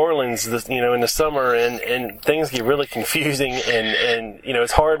in New Orleans, in the summer, and things get really confusing, and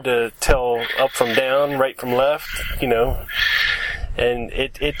it's hard to tell up from down, right from left, and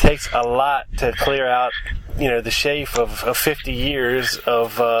it takes a lot to clear out, the chafe of 50 years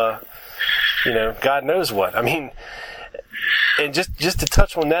of, God knows what. I mean, and just to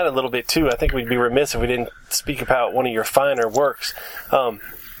touch on that a little bit too, I think we'd be remiss if we didn't speak about one of your finer works,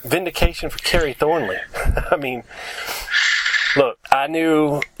 Vindication for Kerry Thornley. I mean, look, I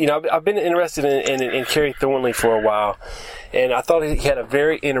knew, I've been interested in Kerry Thornley for a while, and I thought he had a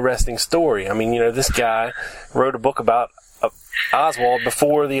very interesting story. I mean, this guy wrote a book about Oswald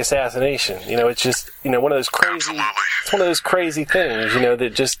before the assassination. It's just, one of those crazy, it's one of those crazy things,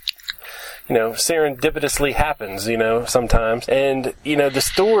 that just, serendipitously happens, sometimes. And, the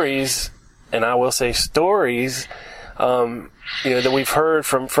stories, and I will say stories, that we've heard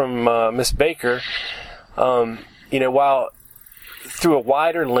from Miss Baker, while through a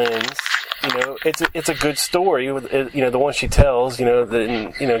wider lens, it's a good story. The one she tells,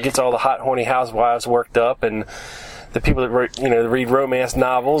 that gets all the hot, horny housewives worked up, and the people that read romance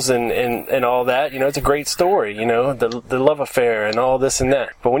novels and all that. It's a great story. The love affair and all this and that.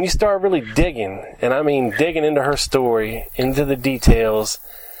 But when you start really digging, and I mean digging into her story, into the details,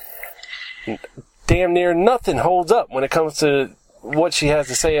 damn near nothing holds up when it comes to what she has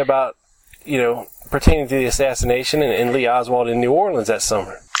to say about, pertaining to the assassination and Lee Oswald in New Orleans that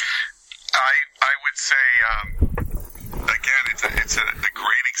summer. I would say, again, it's a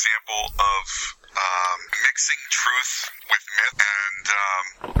great example of mixing truth with myth, and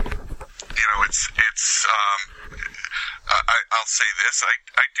I'll say this: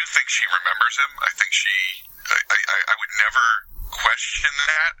 I do think she remembers him. I think I would never question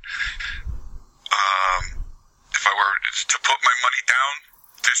that. If I were to put my money down,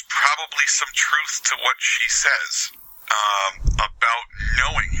 there's probably some truth to what she says about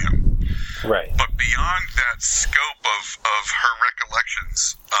knowing him. Right. But beyond that scope of her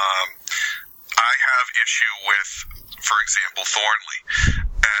recollections, I have issue with, for example, Thornley,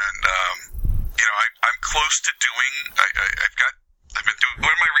 and I'm close to doing. I've been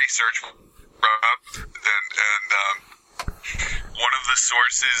doing my research, Rob, and one of the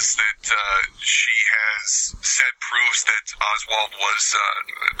sources that she has said proves that Oswald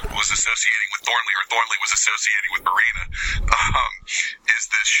was associating with Thornley, or Thornley was associating with Marina, is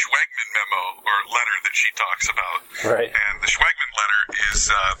the Schwegman memo or letter that she talks about. Right. And the Schwegman letter is,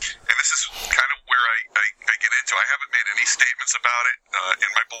 and this is kind of where I get into. I haven't made any statements about it in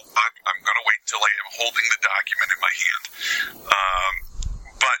my blog. I'm going to wait until I am holding the document in my hand.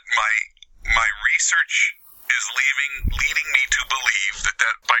 But my research is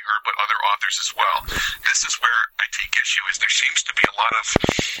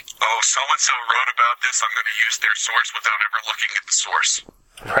so wrote about this. I'm going to use their source without ever looking at the source.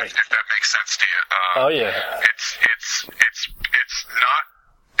 Right. If that makes sense to you. Oh yeah. It's not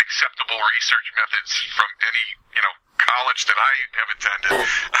acceptable research methods from any college that I have attended.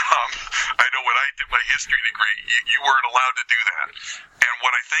 I know when I did my history degree, you weren't allowed to do that. And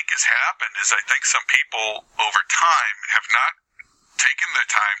what I think has happened is I think some people over time have not taken the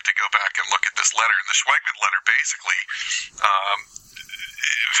time to go back and look at this letter. And the Schwegman letter basically,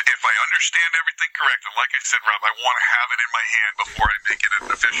 if I understand everything correct, and like I said, Rob, I want to have it in my hand before I make it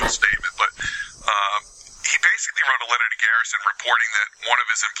an official statement, but he basically wrote a letter to Garrison reporting that one of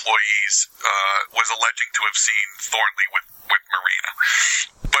his employees was alleging to have seen Thornley with Marina.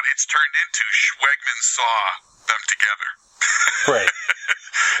 But it's turned into Schwegman saw them together. Right.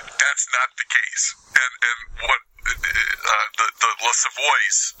 That's not the case. And what the La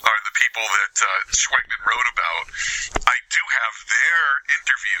Savoys are the people that Schwegman wrote about. I do have their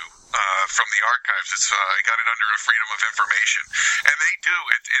interview from the archives. I got it under a Freedom of Information, and they do.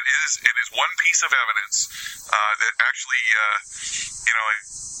 It is one piece of evidence that actually,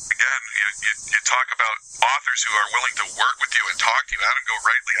 again, you talk about authors who are willing to work with you and talk to you. Adam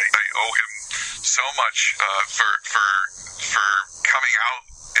Gorightly, I owe him so much for coming out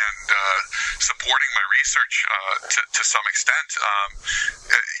and supporting my research to some extent.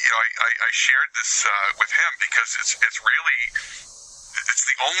 I shared this with him because it's really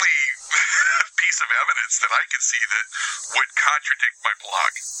the only piece of evidence that I could see that would contradict my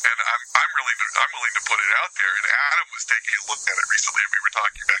blog, and I'm willing to put it out there. And Adam was taking a look at it recently, and we were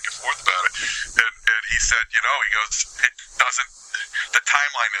talking back and forth about it. And he said, he goes, it doesn't. The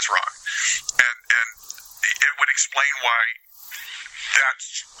timeline is wrong, and it would explain why that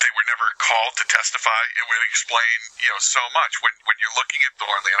they were never called to testify. It would explain, so much when you're looking at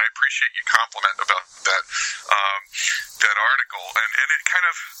Thornley, and I appreciate you compliment about that that article, and it kind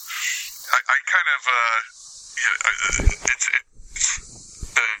of,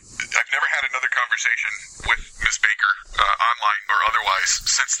 I've never had another conversation with Miss Baker, online or otherwise,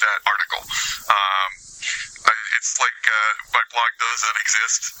 since that article. It's like my blog doesn't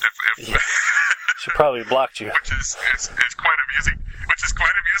exist. She probably blocked you. Which is quite amusing. Which is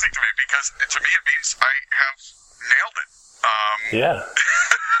quite amusing to me because to me it means I have nailed it. Yeah.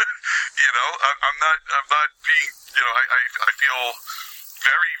 I'm not being. I feel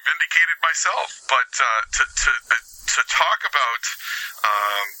very vindicated myself. But to talk about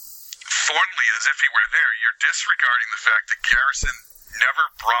Thornley as if he were there, you're disregarding the fact that Garrison never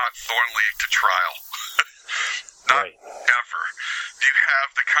brought Thornley to trial. Not right. Ever. You have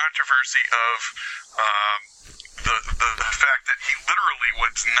the controversy of the fact that he literally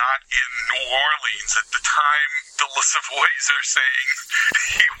was not in New Orleans at the time the La Savoys are saying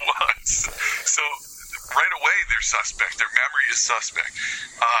he was. So right away they're suspect. Their memory is suspect.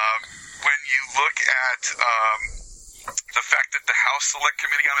 When you look at the fact that the House Select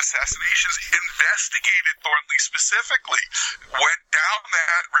Committee on Assassinations investigated Thornley specifically, went down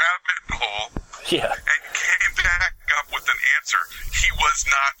that rabbit hole, and came back up with an answer. He was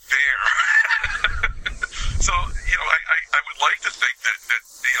not there. So, I would like to think that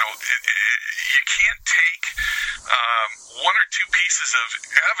you can't take one or two pieces of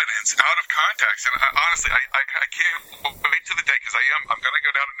evidence out of context. And honestly, I can't wait to the day, because I'm going to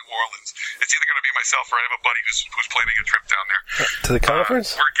go down to New Orleans. It's either going to be myself or I have a buddy who's planning a trip down there. To the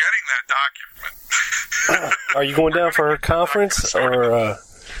conference? We're getting that document. Are you going down for her conference, or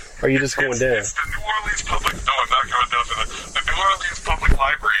are you just going down? It's the New Orleans Public... No, I'm not going down for the New Orleans Public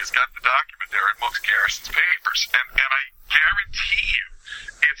Library has got the document there amongst Garrison's papers. And I guarantee you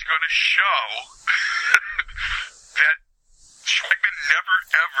it's going to show that Schwegman never,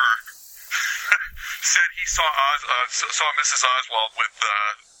 ever said he saw Mrs. Oswald with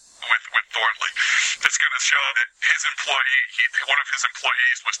Thornley. It's going to show that his employee, one of his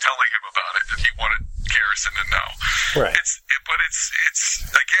employees, was telling him about it, that he wanted Garrison to know. Right. But it's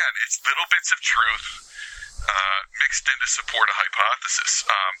again, it's little bits of truth mixed in to support a hypothesis.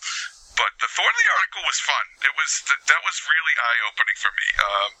 But the Thornley article was fun. That was really eye-opening for me.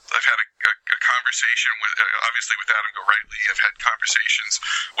 I've had a conversation with, obviously with Adam Gorightly. I've had conversations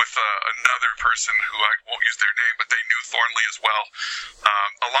with another person who I won't use their name, but they knew Thornley as well.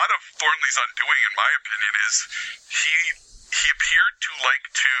 A lot of Thornley's undoing, in my opinion, is he appeared to like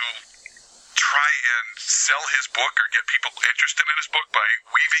to try and sell his book or get people interested in his book by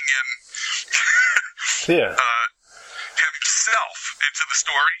weaving in himself into the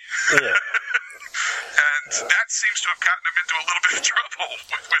story. Yeah. And that seems to have gotten him into a little bit of trouble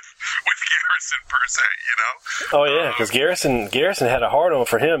with Garrison per se, Oh yeah, because Garrison had a hard on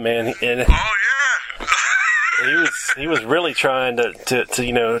for him, man. And oh yeah. he was really trying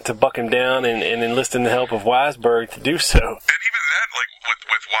to buck him down and enlist in the help of Weisberg to do so. And even then, like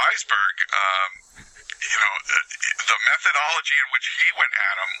with Weisberg, the methodology in which he went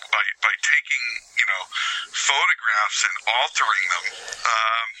at him by taking photographs and altering them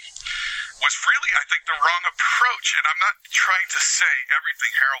was really, I think, the wrong approach. And I'm not trying to say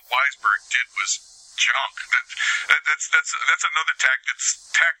everything Harold Weisberg did was junk. That's another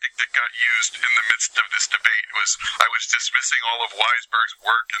tactic that got used in the midst of this debate. I was dismissing all of Weisberg's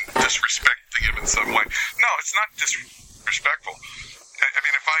work and disrespecting him in some way. No, it's not disrespectful. I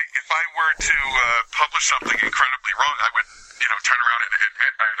mean, if I were to publish something incredibly wrong, I would turn around and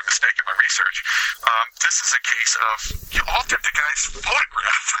admit I had a mistake in my research. This is a case of you altered the guy's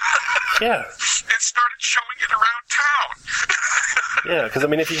photograph. Yeah. And started showing it around town. Yeah, because I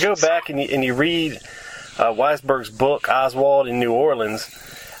mean, if you go back and you read Weisberg's book Oswald in New Orleans,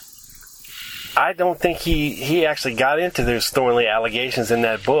 I don't think he actually got into those Thornley allegations in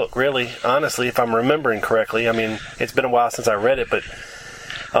that book. Really, honestly, if I'm remembering correctly. I mean, it's been a while since I read it, but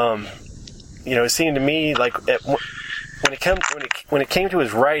it seemed to me like when it came to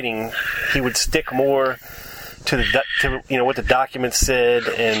his writing, he would stick more to what the documents said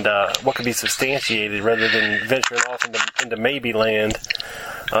and what could be substantiated rather than venturing off into maybe land.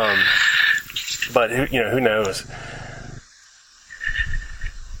 But who knows?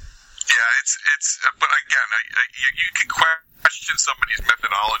 Yeah, it's. But again, you can question somebody's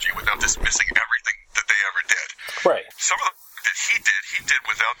methodology without dismissing everything that they ever did. Right. Some of the that he did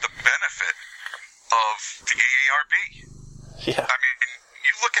without the benefit of the AARB. Yeah. I mean,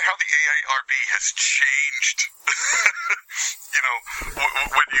 you look at how the AARB has changed.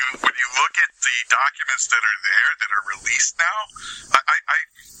 When you look at the documents that are there that are released now,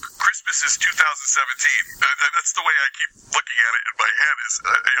 Christmas is 2017. That's the way I keep looking at it in my head.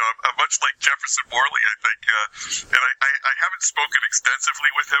 I'm much like Jefferson Morley, I think. And I haven't spoken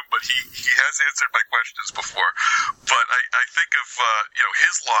extensively with him, but he has answered my questions before. But I think of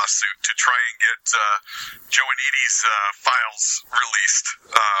his lawsuit to try and get Joe and Edie's files released.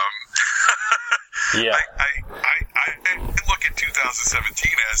 Yeah. I look at 2017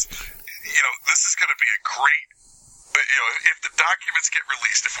 as, this is going to be a great, if the documents get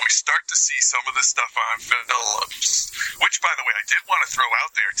released, if we start to see some of the stuff on Phillips, which, by the way, I did want to throw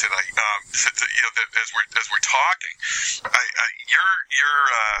out there tonight, as we're talking,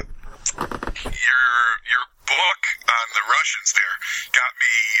 your book on the Russians there got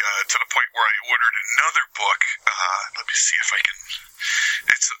me to the point where I ordered another book. Let me see if I can.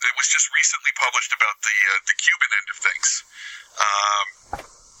 It was just recently published about the Cuban end of things.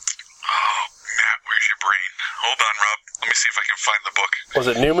 Matt, where's your brain? Hold on, Rob. Let me see if I can find the book. Was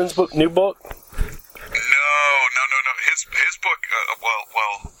it Newman's book? New book? No. His book.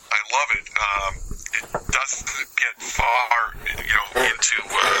 I love it. It doesn't get far, into.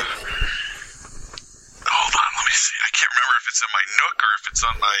 Hold on, let me see. I can't remember if it's in my Nook or if it's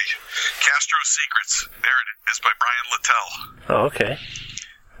on my Castro Secrets. There it is, by Brian Littell. Oh, okay.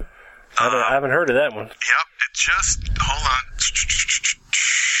 I haven't heard of that one. Yep, it just... Hold on.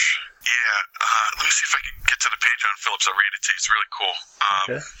 Yeah, let me see if I can get to the page on Phillips. I'll read it to you. It's really cool.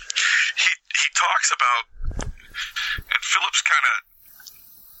 Okay. He talks about... And Phillips kind of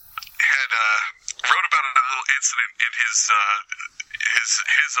wrote about a little incident in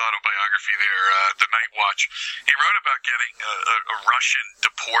his autobiography there, The Night Watch. He wrote about getting a Russian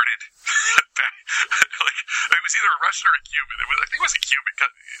deported. It was either a Russian or a Cuban. I think it was a Cuban.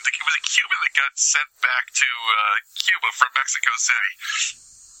 It was a Cuban that got sent back to Cuba from Mexico City.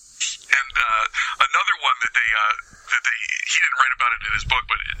 And another one that he didn't write about it in his book,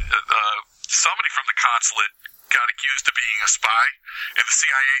 but somebody from the consulate got accused of being a spy, and the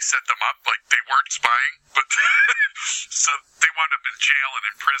CIA set them up like they weren't spying, but so they wound up in jail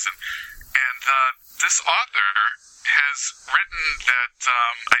and in prison. And this author has written that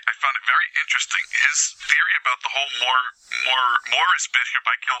I found it very interesting. His theory about the whole Morris bishop,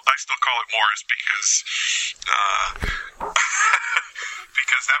 I still call it Morris because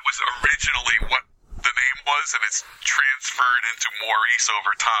because that was originally what the name was, and it's transferred into Maurice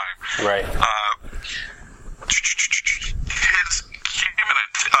over time. Right. His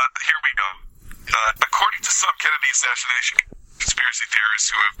imminent, here we go. According to some Kennedy assassination conspiracy theorists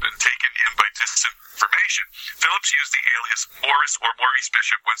who have been taken in by distant information. Phillips used the alias Morris or Maurice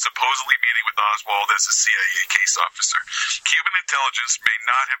Bishop when supposedly meeting with Oswald as a CIA case officer. Cuban intelligence may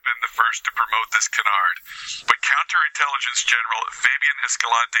not have been the first to promote this canard, but counterintelligence general Fabian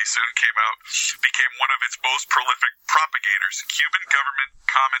Escalante soon became one of its most prolific propagators. Cuban government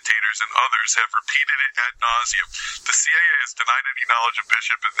commentators and others have repeated it ad nauseum. The CIA has denied any knowledge of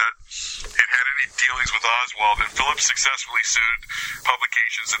Bishop and that it had any dealings with Oswald, and Phillips successfully sued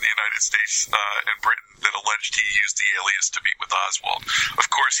publications in the United States and Britain that alleged he used the alias to meet with Oswald. Of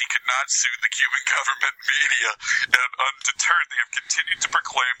course, he could not sue the Cuban government media, and undeterred, they have continued to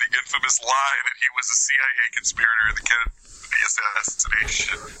proclaim the infamous lie that he was a CIA conspirator in the Kennedy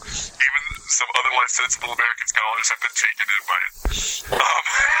assassination. Even some otherwise sensible American scholars have been taken in by it.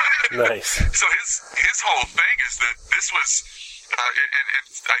 Nice. So his whole thing is that this was,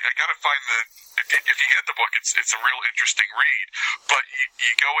 I gotta find if you get the book, it's a real interesting read. But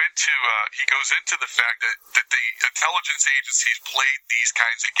you go into he goes into the fact that the intelligence agencies played these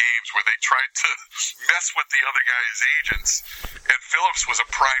kinds of games where they tried to mess with the other guy's agents, and Phillips was a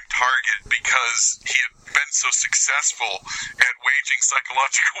prime target because he had been so successful at waging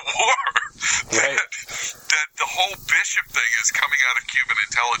psychological war that the whole Bishop thing is coming out of Cuban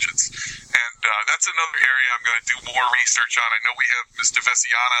intelligence. And that's another area I'm going to do more research on. I know we have Mr.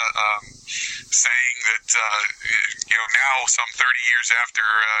 Vesiana saying that, now some 30 years after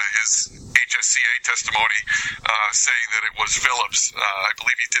his HSCA testimony, saying that it was Phillips. I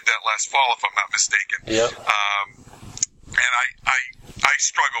believe he did that last fall, if I'm not mistaken. Yep. And I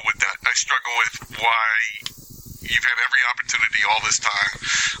struggle with that. I struggle with why you've had every opportunity all this time.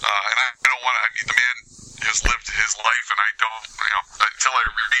 And I don't want to, the man has lived his life, and I don't, until I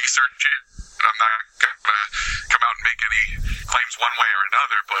research it, I'm not going to come out and make any claims one way or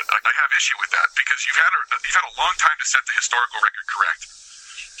another, but I have issue with that because you've had a long time to set the historical record correct.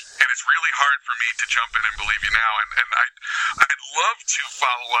 And it's really hard for me to jump in and believe you now. And I'd love to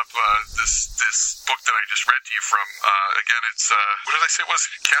follow up this book that I just read to you from. Again, it's, what did I say it was?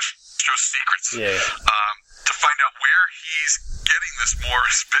 Castro's Secrets. Yeah. To find out where he's getting this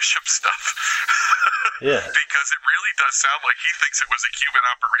Morris Bishop stuff. Yeah. Because it really does sound like he thinks it was a Cuban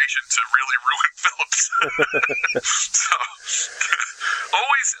operation to really ruin Phillips. So,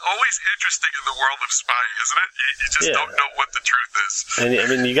 always interesting in the world of spying, isn't it? You just don't know what the truth is.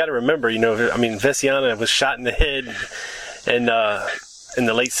 And you got to remember, Vesiana was shot in the head in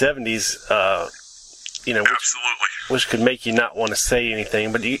the late 70s. Absolutely. Which could make you not want to say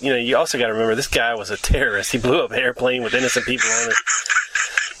anything. But, you also got to remember, this guy was a terrorist. He blew up an airplane with innocent people on it.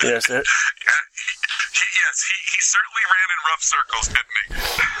 So, he certainly ran in rough circles, didn't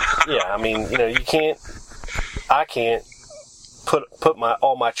he? I can't put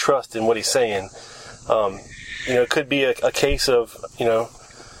all my trust in what he's saying. It could be a case of,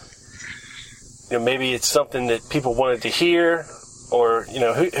 maybe it's something that people wanted to hear, or,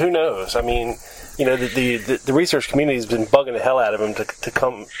 who knows? The research community has been bugging the hell out of him to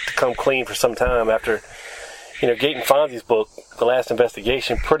come clean for some time after, Gaten Fonzie's book, The Last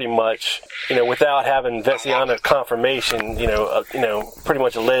Investigation, pretty much, without having Vesiana confirmation, pretty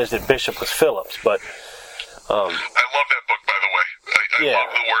much alleged that Bishop was Phillips. But I love that book, by the way. I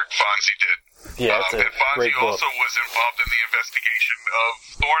love the work Fonzie did. Yeah, it's a and Fonzie great book. Also was involved in the investigation of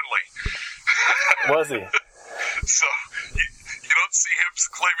Thornley. Was he? So you don't see him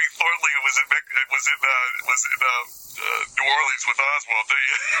claiming Thornley was in New Orleans with Oswald, do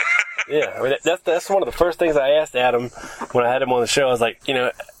you? Yeah, that's one of the first things I asked Adam when I had him on the show. I was like,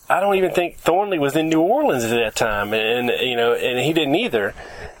 I don't even think Thornley was in New Orleans at that time, and he didn't either,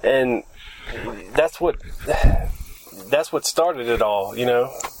 and that's what started it all, If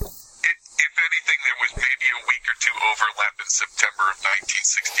anything, there was maybe a week or two overlap in September of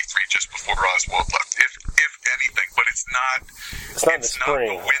 1963, just before Oswald left, if anything. But it's not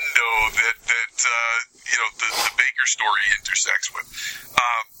the window that the Baker story intersects with.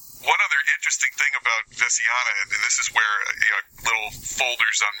 One other interesting thing about Vesiana, and this is where little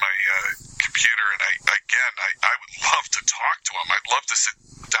folders on my computer, and I would love to talk to him. I'd love to sit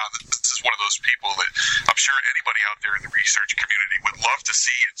down. This is one of those people that I'm sure anybody out there in the research community would love to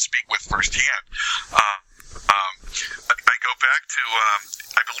see and speak with firsthand. I go back to,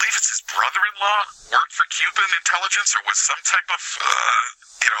 I believe it's his brother-in-law worked for Cuban intelligence or was some type of,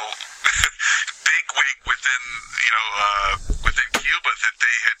 big wig within Cuba that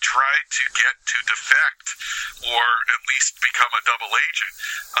they had tried to get to defect or at least become a double agent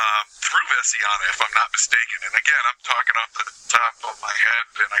through Vesiana, if I'm not mistaken. And again, I'm talking off the top of my head,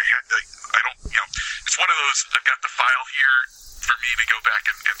 and I don't, it's one of those, I've got the file here for me to go back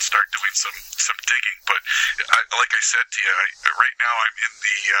and start doing some digging. But like I said to you, right now I'm in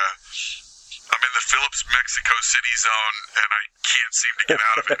I'm in the Phillips, Mexico City zone, and I can't seem to get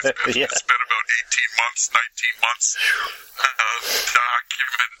out of it. It's been about 18 months, 19 months.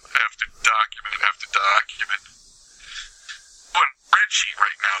 Document after document after document. But a spreadsheet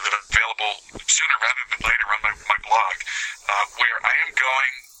right now that I'm available sooner rather than later on my blog, where I am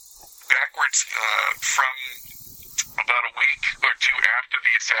going backwards from about a week or two after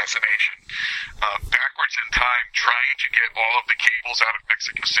the assassination, backwards in time, trying to get all of the cables out of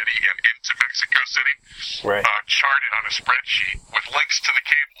Mexico City and into Mexico City, Right. Charted on a spreadsheet with links to the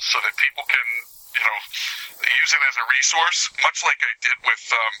cables so that people can, use it as a resource, much like I did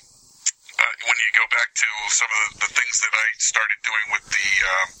with when you go back to some of the things that I started doing with the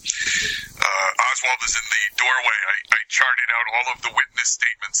Oswald is in the doorway. I charted out all of the witness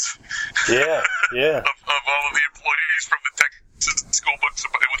statements. Yeah. of all of the employees from the Texas school books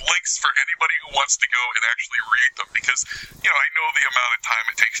with links for anybody who wants to go and actually read them, because I know the amount of time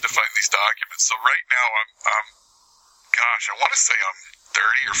it takes to find these documents. So right now I'm I want to say I'm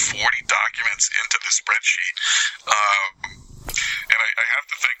 30 or 40 documents into the spreadsheet. And I have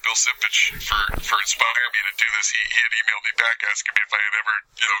to thank Bill Simpich for inspiring me to do this. He had emailed me back asking me if I had ever,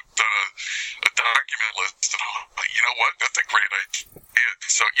 done a document list. And I'm like, you know what? That's a great idea.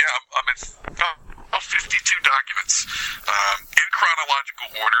 So yeah, I'm at 52 documents in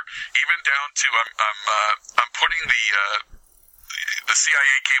chronological order, even down to I'm putting the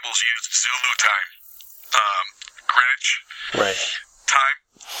CIA cables used Zulu time, Greenwich time,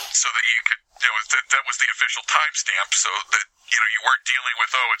 so that you could. That was the official timestamp, so that you weren't dealing with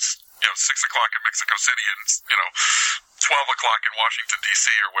it's 6 o'clock in Mexico City and 12 o'clock in Washington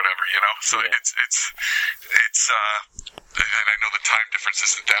D.C. or whatever. So it's and I know the time difference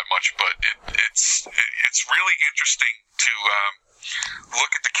isn't that much, but it's really interesting to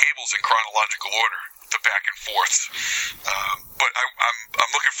look at the cables in chronological order, the back and forth. But I'm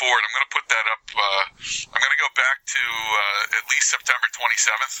looking forward. I'm going to put that up. I'm going to go back to at least September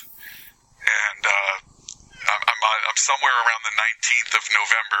 27th. And I'm somewhere around the 19th of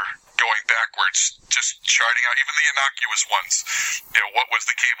November, going backwards, just charting out even the innocuous ones. What was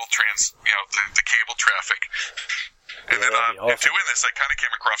the cable the cable traffic. And then in doing this, I kind of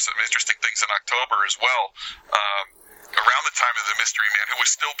came across some interesting things in October as well. Around the time of the Mystery Man, who was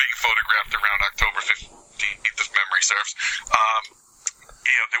still being photographed around October 15th, if memory serves.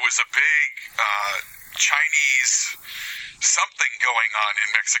 There was a big Chinese something going on in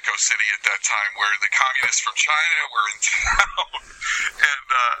Mexico City at that time, where the communists from China were in town, and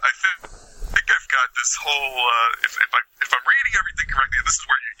I think I've got this whole. If I'm reading everything correctly, this is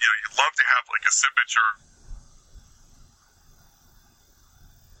where you love to have like a signature.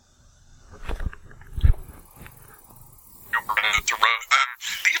 To run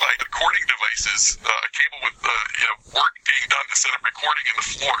Levi recording devices, a cable with work being done to set up recording in the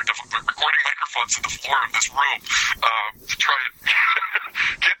floor, recording microphones in the floor of this room, to try and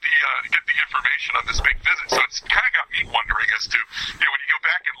get the information on this big visit. So it's kind of got me wondering as to when you go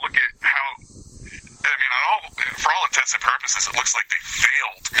back and look at how. For all intents and purposes, it looks like they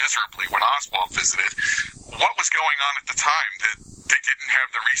failed miserably when Oswald visited. What was going on at the time that they didn't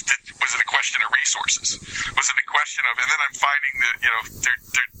have the was it a question of resources? Was it a question of? And then I'm finding that they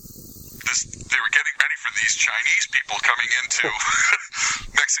were getting ready for these Chinese people coming into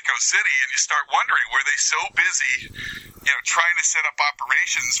Mexico City, and you start wondering, were they so busy, trying to set up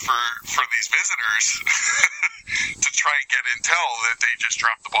operations for these visitors to try and get intel that they just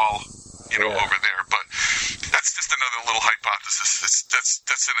dropped the ball, over there? But that's just another little hypothesis.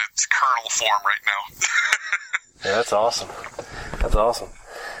 That's in its kernel form right now. Yeah, that's awesome. That's awesome.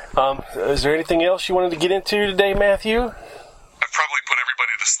 Is there anything else you wanted to get into today, Matthew? I've probably put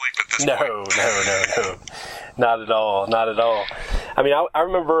everybody to sleep at this point. No. Not at all. Not at all. I mean, I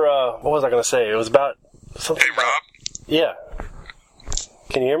remember, what was I going to say? It was about something. Hey, Rob? Yeah.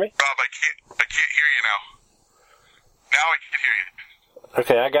 Can you hear me? Rob, I can't hear you now. Now I can hear you.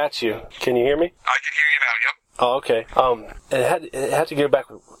 Okay, I got you. Can you hear me? I can hear you now, yep. Oh, okay. It had to go back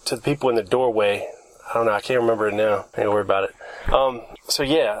to the people in the doorway. I don't know. I can't remember it now. Ain't worry about it. So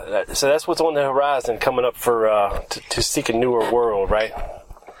that's what's on the horizon coming up for to seek a newer world, right?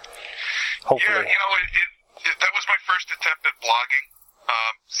 Hopefully. Yeah, that was my first attempt at blogging.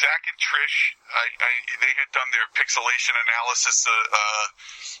 Zach and Trish, they had done their pixelation analysis,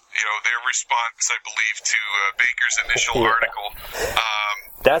 their response, I believe, to Baker's initial article.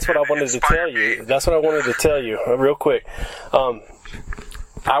 That's what I wanted to tell you. That's what I wanted to tell you, real quick.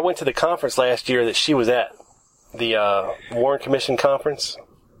 I went to the conference last year that she was at, the Warren Commission conference.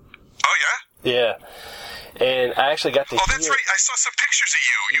 Oh, yeah? Yeah. And I actually got to hear... Oh, that's right. I saw some pictures of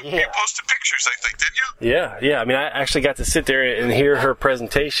you. You posted pictures, I think, didn't you? Yeah. I mean, I actually got to sit there and hear her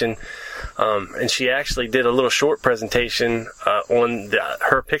presentation. And she actually did a little short presentation on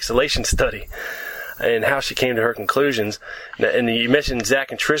her pixelation study and how she came to her conclusions. And you mentioned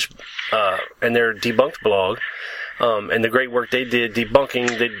Zach and Trish and their Debunked blog and the great work they did debunking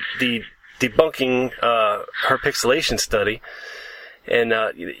her pixelation study. And,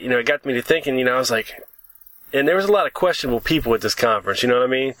 it got me to thinking, I was like... And there was a lot of questionable people at this conference, you know what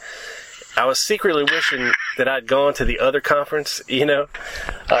I mean? I was secretly wishing that I'd gone to the other conference, because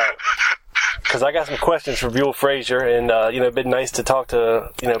I got some questions for Buell Frazier, and, it'd been nice to talk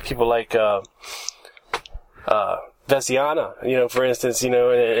to, people like Vesiana, for instance,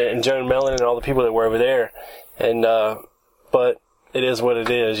 and Joan Mellon and all the people that were over there. And, but it is what it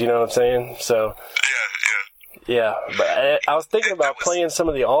is, you know what I'm saying? So... Yeah, but I was thinking about playing some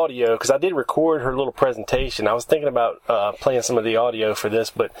of the audio, because I did record her little presentation. I was thinking about playing some of the audio for this,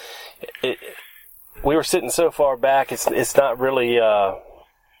 but we were sitting so far back, it's not really,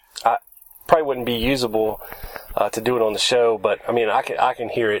 probably wouldn't be usable to do it on the show, but, I mean, I can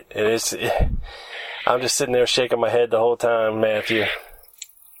hear it, and I'm just sitting there shaking my head the whole time, Matthew. If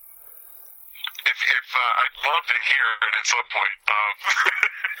I'd love to hear it at some point.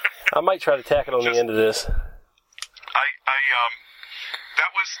 I might try to tack it on the end of this.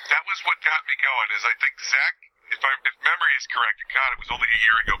 That was what got me going. Is I think Zach, if memory is correct, God, it was only a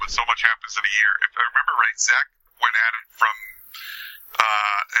year ago, but so much happens in a year. If I remember right, Zach went at it from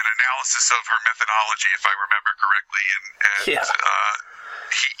an analysis of her methodology, if I remember correctly, and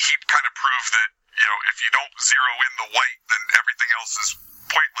he kind of proved that if you don't zero in the white, then everything else is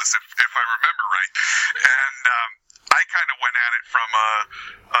pointless. If I remember right, and I kind of went at it from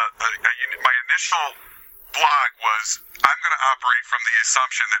my initial blog was, I'm going to operate from the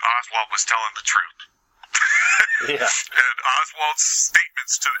assumption that Oswald was telling the truth. Yeah. And Oswald's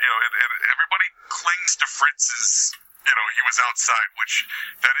statements to, and everybody clings to Fritz's, he was outside, which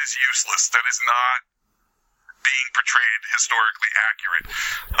that is useless. That is not being portrayed historically accurate.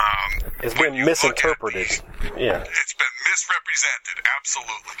 It's been misinterpreted. It's been misrepresented,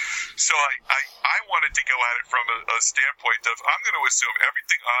 absolutely. So I wanted to go at it from a standpoint of, I'm going to assume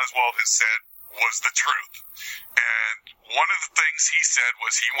everything Oswald has said was the truth. And one of the things he said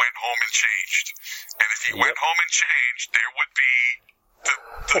was he went home and changed. And if he went home and changed, there would be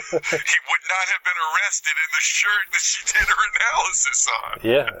he would not have been arrested in the shirt that she did her analysis on.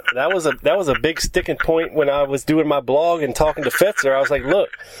 Yeah, that was a big sticking point when I was doing my blog and talking to Fetzer. I was like,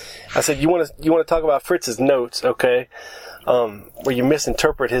 look, I said, you want to talk about Fritz's notes, okay? Where you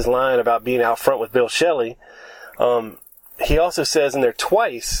misinterpret his line about being out front with Bill Shelley. He also says in there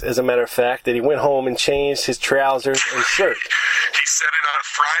twice, as a matter of fact, that he went home and changed his trousers and shirt. He said it on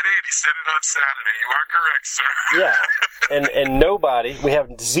Friday and he said it on Saturday. You are correct, sir. Yeah. And nobody, we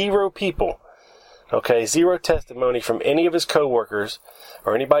have 0 people, okay, 0 testimony from any of his coworkers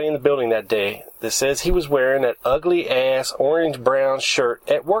or anybody in the building that day that says he was wearing that ugly-ass orange-brown shirt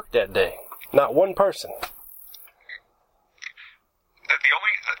at work that day. Not one person.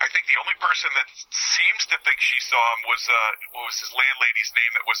 I think the only person that seems to think she saw him was what was his landlady's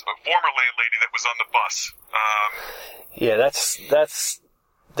name? That was a former landlady that was on the bus. Yeah, that's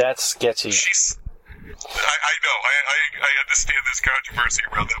sketchy. I know. I understand this controversy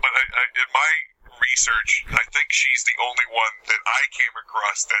around that, but in my research, I think she's the only one that I came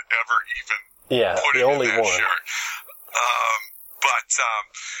across that ever even put it in that shirt. But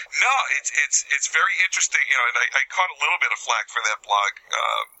no, it's very interesting, and I caught a little bit of flack for that blog.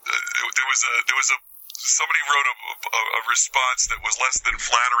 There was somebody wrote a response that was less than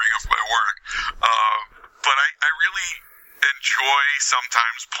flattering of my work. But I really enjoy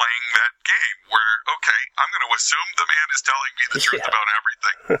sometimes playing that game where, okay, I'm going to assume the man is telling me the truth about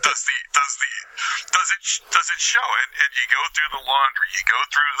everything. Does it show? And you go through the laundry, you go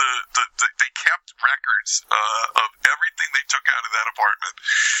through they kept records of everything they took out of that apartment,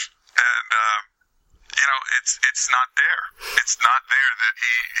 and it's not there. It's not there that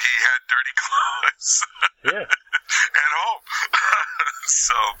he had dirty clothes at home.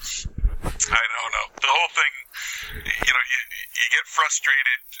 So I don't know. The whole thing, you get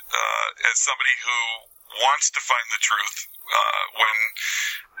frustrated as somebody who wants to find the truth when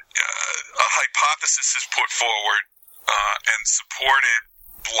a hypothesis is put forward and supported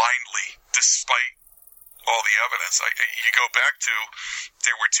blindly despite all the evidence. You go back to,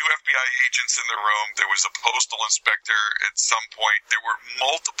 there were 2 FBI agents in the room. There was a postal inspector at some point. There were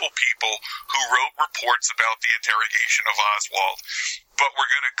multiple people who wrote reports about the interrogation of Oswald. But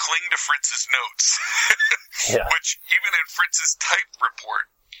we're going to cling to Fritz's notes, which even in Fritz's typed report,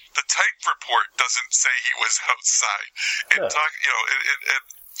 the typed report doesn't say he was outside. And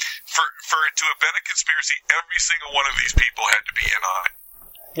for it to have been a conspiracy, every single one of these people had to be in on it.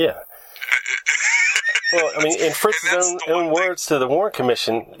 Yeah. Well, I mean, in Fritz's own words to the Warren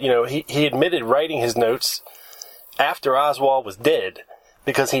Commission, he admitted writing his notes after Oswald was dead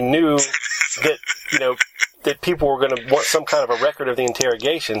because he knew that, that people were going to want some kind of a record of the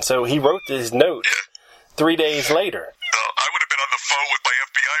interrogation. So he wrote his notes 3 days later. I would have been on the phone with my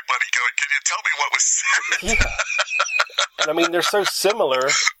FBI buddy going, "Can you tell me what was said?" Yeah. And I mean, they're so similar.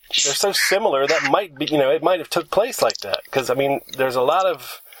 That might be, it might have took place like that. Because, I mean, there's a lot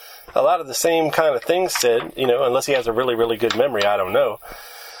of the same kind of things said, unless he has a really, really good memory. I don't know.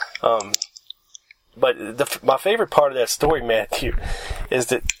 But my favorite part of that story, Matthew, is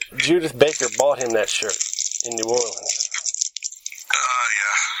that Judith Baker bought him that shirt in New Orleans.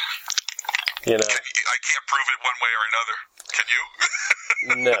 Yeah. I can't prove it one way or another. Can you?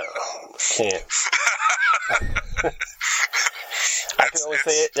 No, can't. I can only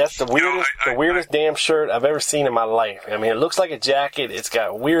say that's the weirdest damn shirt I've ever seen in my life. I mean, it looks like a jacket. It's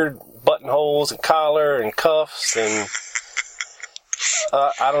got weird buttonholes and collar and cuffs, and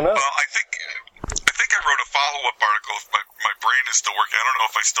I don't know. Well, I think I wrote a follow-up article. My brain is still working. I don't know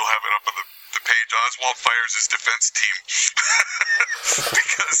if I still have it up on the page. Oswald fires his defense team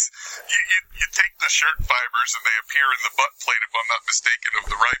because you take the shirt fibers and they appear in the butt plate, if I'm not mistaken, of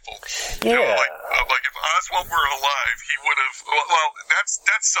the rifle. Yeah. Like if Oswald were alive, he would have. Well,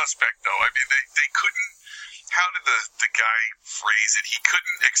 that's suspect though. I mean, they couldn't. How did the guy phrase it? He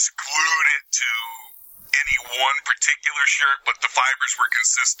couldn't exclude it to any one particular shirt, but the fibers were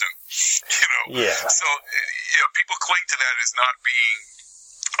consistent. Yeah. So people cling to that as not being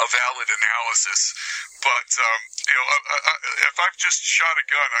a valid analysis, but if I've just shot a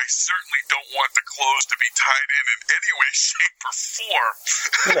gun, I certainly don't want the clothes to be tied in any way, shape, or form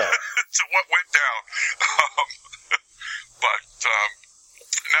to what went down. But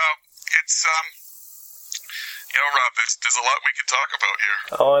no, it's Rob, there's a lot we could talk about here.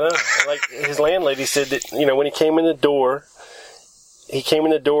 Oh, I know. Like his landlady said that when he came in the door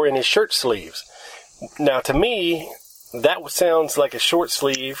in his shirt sleeves. Now, to me, that sounds like a short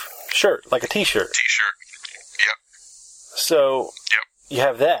sleeve shirt, like a t-shirt. T-shirt. Yep. So you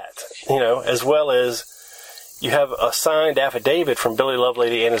have that, as well as you have a signed affidavit from Billy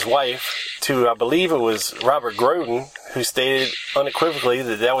Lovelady and his wife to, I believe it was Robert Groden, who stated unequivocally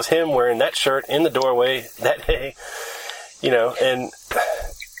that was him wearing that shirt in the doorway that day, and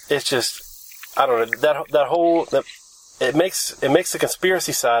it's just, I don't know, it makes the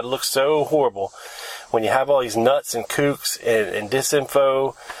conspiracy side look so horrible when you have all these nuts and kooks and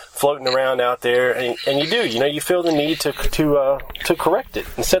disinfo floating around out there, and you do, you feel the need to correct it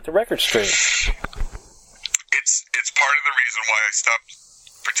and set the record straight. It's part of the reason why I stopped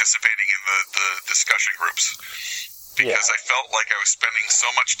participating in the discussion groups, because I felt like I was spending so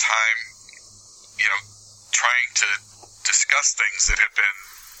much time, trying to discuss things that had been,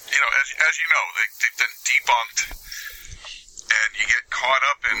 as you know, they've been debunked, and you get caught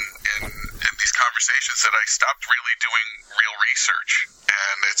up in these conversations that I stopped really doing real research,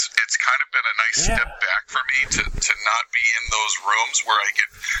 and it's kind of been a nice step back for me to not be in those rooms where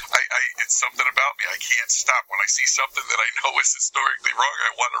it's something about me. I can't stop when I see something that I know is historically wrong.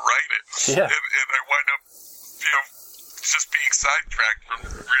 I want to write it, and I wind up, just being sidetracked from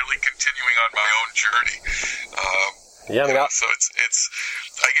really continuing on my own journey. So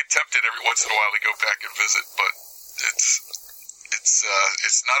I get tempted every once in a while to go back and visit, but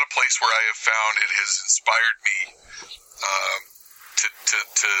it's not a place where I have found it has inspired me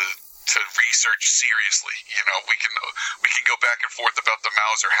to research seriously. We can go back and forth about the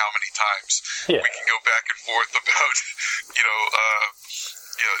Mauser how many times. We can go back and forth about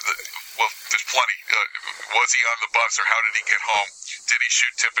there's plenty. Was he on the bus, or how did he get home? Did he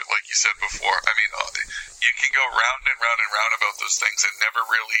shoot Tippett like you said before? I mean, you can go round and round and round about those things and never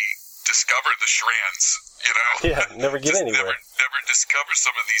really discover the strands, never get anywhere. Never discover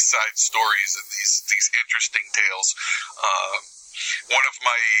some of these side stories and these interesting tales.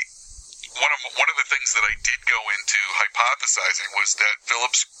 One of the things that I did go into hypothesizing was that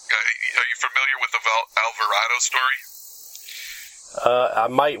Phillips. Are you familiar with the Alvarado story? I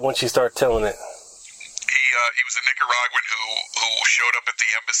might once you start telling it. He was a Nicaraguan who showed up at the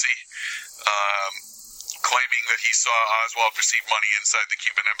embassy, claiming that he saw Oswald receive money inside the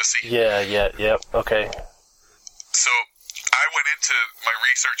Cuban embassy. Okay. So I went into my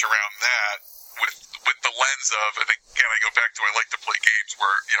research around that with the lens of, and again, I go back to, I like to play games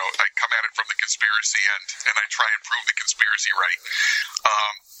where, I come at it from the conspiracy end, and I try and prove the conspiracy right.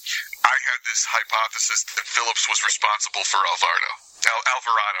 I had this hypothesis that Phillips was responsible for Alvarado.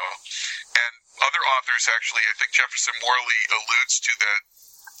 And other authors actually, I think Jefferson Morley alludes to that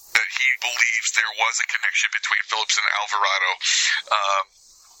he believes there was a connection between Phillips and Alvarado.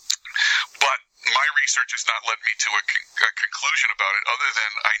 But my research has not led me to a conclusion about it, other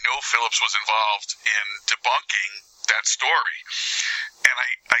than I know Phillips was involved in debunking that story. And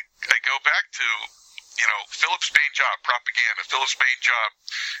I go back to, Phillips' main job, propaganda. Phillips' main job,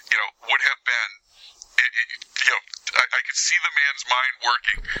 would have been, I could see the man's mind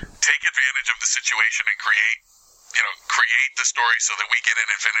working, take advantage of the situation and create the story so that we get in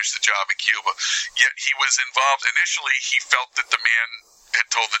and finish the job in Cuba. Yet he was involved. Initially, he felt that the man had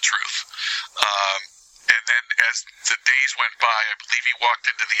told the truth. And then as the days went by, I believe he walked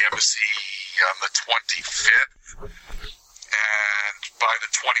into the embassy on the 25th. And by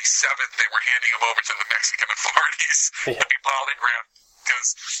the 27th, they were handing him over to the Mexican authorities to be polygraphed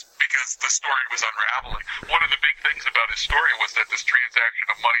because the story was unraveling. One of the big things about his story was that this transaction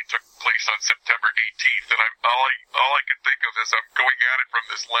of money took place on September 18th, and all I can think of as I'm going at it from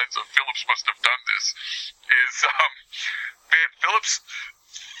this lens of Phillips must have done this is,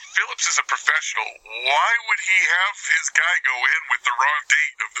 Phillips is a professional. Why would he have his guy go in with the wrong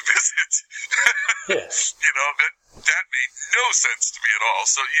date of the visit? Yes. That made no sense to me at all.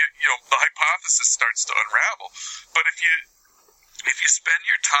 So the hypothesis starts to unravel. But if you spend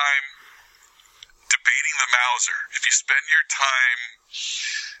your time debating the Mauser, if you spend your time,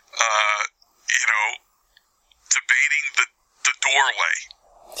 debating the doorway,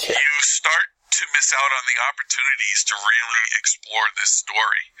 you start to miss out on the opportunities to really explore this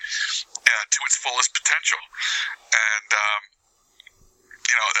story to its fullest potential. And,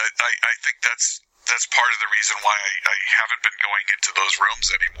 I think that's part of the reason why I haven't been going into those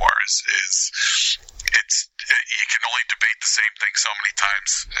rooms anymore is you can only debate the same thing so many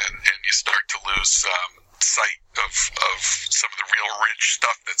times, and you start to lose sight of some of the real rich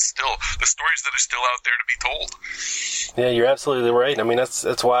stuff that's still, the stories that are still out there to be told. Yeah, you're absolutely right. I mean,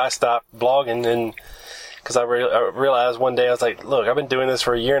 that's why I stopped blogging, and because I realized one day, I was like, look, I've been doing this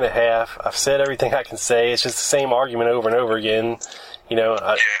for a year and a half. I've said everything I can say. It's just the same argument over and over again.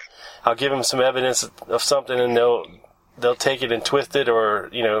 I'll give them some evidence of something, and they'll take it and twist it, or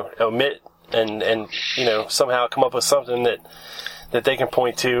omit and somehow come up with something that they can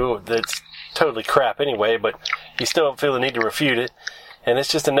point to that's totally crap anyway. But you still don't feel the need to refute it, and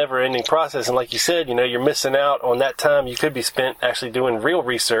it's just a never-ending process. And like you said, you're missing out on that time you could be spent actually doing real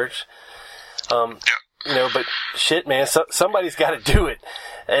research. But shit, man, somebody's got to do it,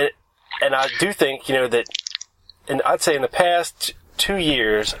 and I do think that, and I'd say in the past 2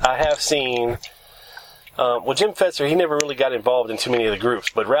 years, I have seen, Jim Fetzer, he never really got involved in too many of the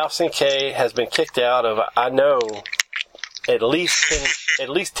groups, but Ralph Sinkay has been kicked out of, I know, at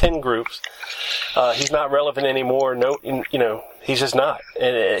least 10 groups. He's not relevant anymore. No, he's just not.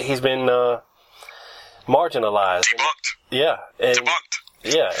 And he's been, marginalized. Debunked. Debunked.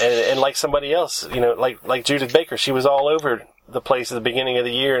 Yeah. And like somebody else, like Judith Baker, she was all over the place at the beginning of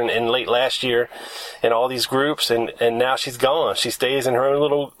the year and late last year in all these groups, and now she's gone. She stays in her own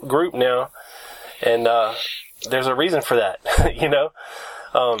little group now, and there's a reason for that.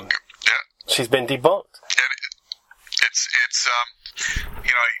 She's been debunked. And it's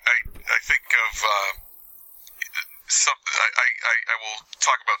I think of I will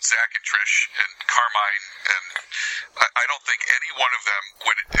talk about Zach and Trish and Carmine, and I don't think any one of them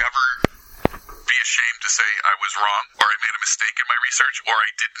would ever be ashamed to say I was wrong, or I made a mistake in my research, or I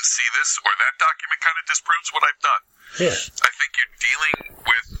didn't see this, or that document kind of disproves what I've done. Yeah. I think you're dealing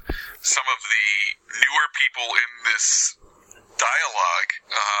with some of the newer people in this dialogue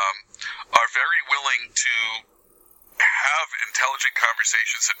are very willing to have intelligent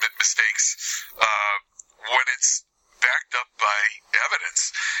conversations, admit mistakes when it's backed up by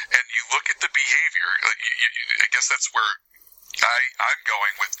evidence. And you look at the behavior, I guess that's where I'm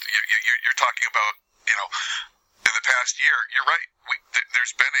going with, you're talking about, in the past year, you're right.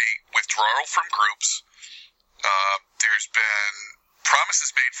 There's been a withdrawal from groups. There's been promises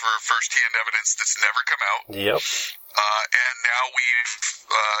made for first-hand evidence that's never come out. Yep. And now we've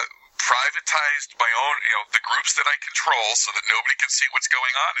privatized my own, the groups that I control so that nobody can see what's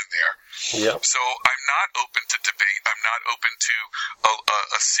going on in there. Yep. So I'm not open to debate. I'm not open to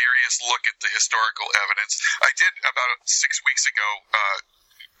a serious look at the historical evidence. I did about 6 weeks ago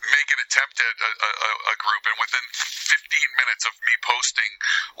make an attempt at a group, and within 15 minutes of me posting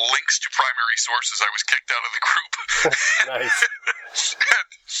links to primary sources, I was kicked out of the group. Nice.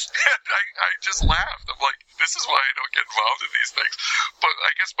 and I just laughed. I'm like, this is why I don't get involved in these things. But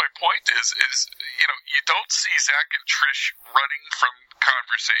I guess my point is you don't see Zach and Trish running from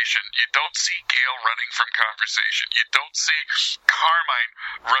conversation. You don't see Gail running from conversation. You don't see Carmine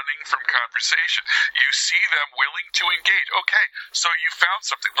running from conversation. You see them willing to engage. Okay, so you found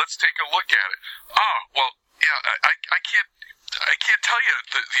something. Let's take a look at it. Oh, well, yeah, I can't tell you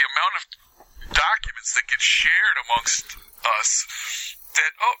the amount of documents that get shared amongst us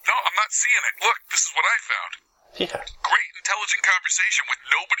that, oh, no, I'm not seeing it. Look, this is what I found. Yeah. Great, intelligent conversation with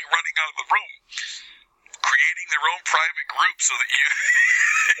nobody running out of the room, creating their own private group so that you,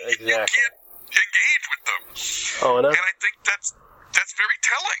 you can't engage with them. Oh, and I think that's very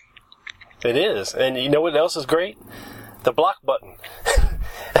telling. It is. And you know what else is great? The block button.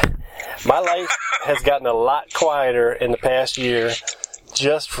 My life has gotten a lot quieter in the past year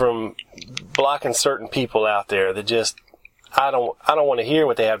just from blocking certain people out there that just, I don't want to hear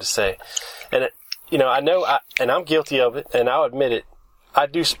what they have to say. And and I'm guilty of it, and I'll admit it. I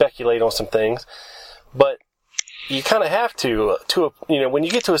do speculate on some things, but you kind of have to when you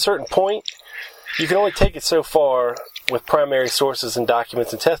get to a certain point, you can only take it so far with primary sources and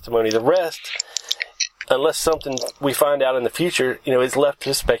documents and testimony. The rest, unless something we find out in the future, is left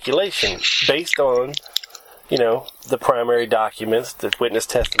to speculation based on, the primary documents, the witness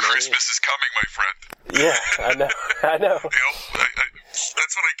testimony. Christmas is coming, my friend. Yeah, I know.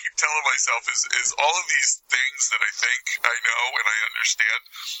 That's what I keep telling myself is all of these things that I think I know and I understand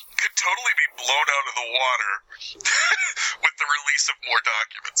could totally be blown out of the water with the release of more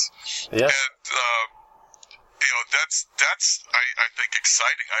documents. Yeah. And, that's I think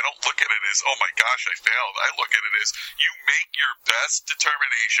exciting. I don't look at it as, oh my gosh, I failed. I look at it as you make your best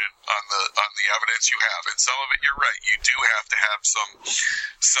determination on the evidence you have. And some of it, you're right. You do have to have some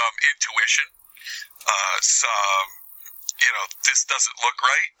intuition, this doesn't look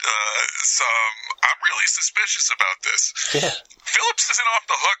right. I'm really suspicious about this. Yeah. Phillips isn't off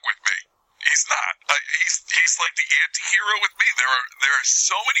the hook with me. He's not. He's like the anti-hero with me. There are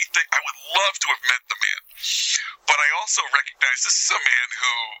so many things. I would love to have met the man, but I also recognize this is a man who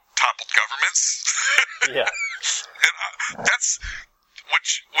toppled governments. Yeah. And that's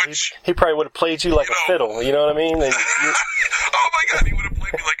which he probably would have played you like a fiddle. You know what I mean? Oh my God, he would have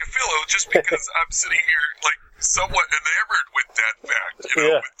played me like a fiddle just because I'm sitting here like somewhat enamored with that fact.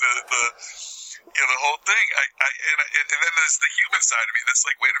 Yeah. With the whole thing. And then there's the human side of me that's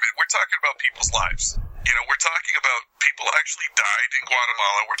like, wait a minute, we're talking about people's lives. We're talking about people actually died in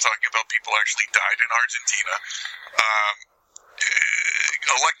Guatemala. We're talking about people actually died in Argentina.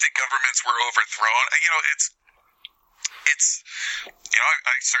 Elected governments were overthrown. I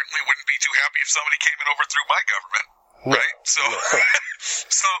certainly wouldn't be too happy if somebody came and overthrew my government. Right? So,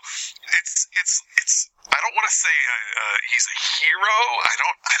 so it's, I don't want to say, he's a hero.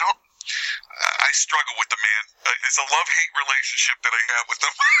 I struggle with the man. It's a love-hate relationship that I have with him.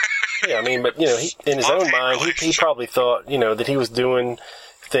 Yeah, I mean, but, in his own mind, he probably thought, that he was doing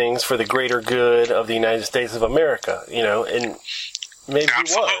things for the greater good of the United States of America, and maybe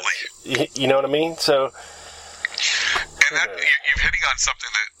Absolutely. He was. You know what I mean? So. And you're hitting on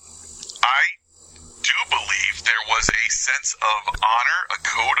something that I do believe there was a sense of honor, a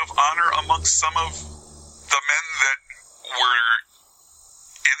code of honor amongst some of the men that were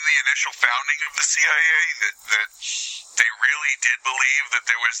in the initial founding of the CIA, that they really did believe that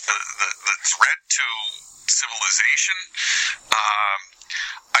there was the threat to civilization.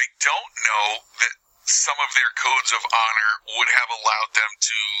 I don't know that some of their codes of honor would have allowed them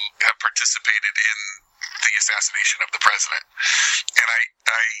to have participated in the assassination of the president. And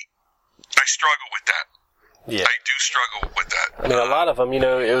I struggle with that. Yeah. I do struggle with that. I mean, a lot of them,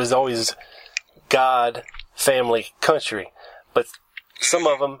 it was always God, family, country. But some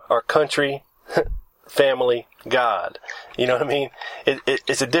of them are country, family, God. You know what I mean?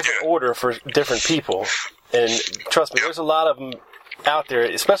 It's a different order for different people. And trust me, there's a lot of them out there,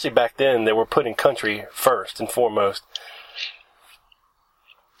 especially back then, that were putting country first and foremost.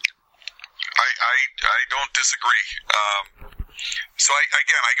 I don't disagree. So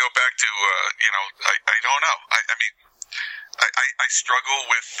I go back to, I don't know. I struggle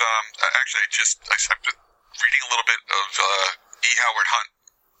with, actually I've been reading a little bit of, E. Howard Hunt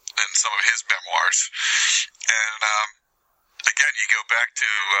and some of his memoirs. And, again, you go back to,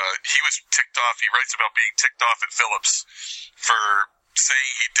 he was ticked off. He writes about being ticked off at Phillips for saying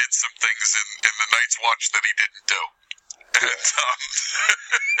he did some things in the Night's Watch that he didn't do. And,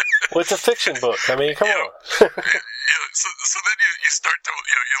 well, it's a fiction book. I mean, come on. So then you start to,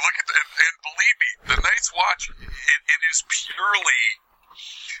 you look at and believe me, the Night's Watch, it is purely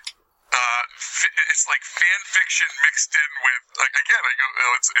it's like fan fiction mixed in with, like, again, I go,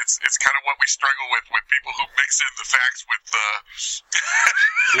 it's kind of what we struggle with people who mix in the facts with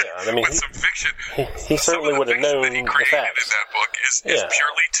yeah, I mean, with some fiction. He certainly would have known that he the created facts in that book is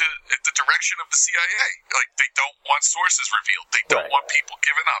purely to the direction of the CIA. Like, they don't want sources revealed. They don't want people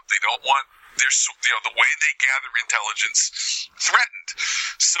giving up. They don't want the way they gather intelligence threatened.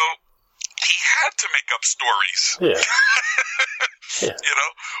 So he had to make up stories. Yeah. You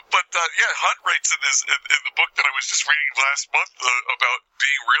know, but Hunt writes in the book that I was just reading last month about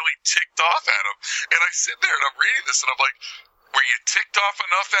being really ticked off at him. And I sit there and I'm reading this and I'm like, were you ticked off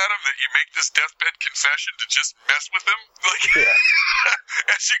enough at him that you make this deathbed confession to just mess with him? Like,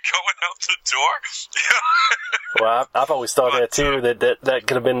 as you're going out the door? Well, I've always thought that too, that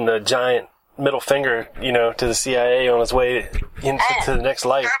could have been the giant middle finger, you know, to the CIA on its way to the next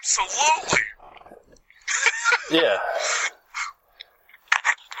life. Absolutely. Yeah.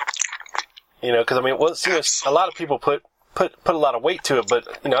 You know, because I mean, a lot of people put a lot of weight to it, but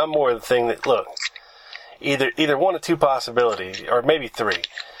you know, I'm more of the thing that, look, either one of two possibilities, or maybe three,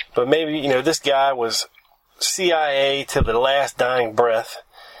 but maybe, you know, this guy was CIA to the last dying breath.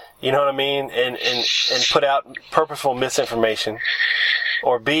 You know what I mean? And put out purposeful misinformation.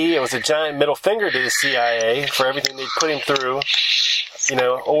 Or B, it was a giant middle finger to the CIA for everything they put him through, you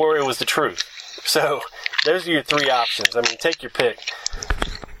know, or it was the truth. So, those are your three options. I mean, take your pick.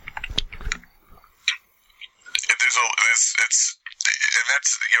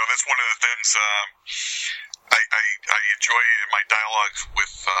 That's one of the things I enjoy in my dialogue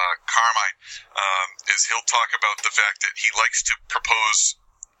with Carmine, is he'll talk about the fact that he likes to propose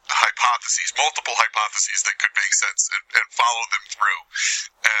multiple hypotheses that could make sense and follow them through.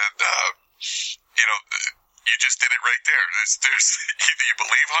 And, you just did it right there. There's either you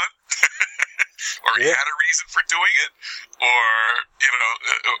believe Hunt, or he had a reason for doing it, or,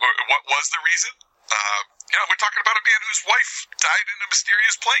 or what was the reason? We're talking about a man whose wife died in a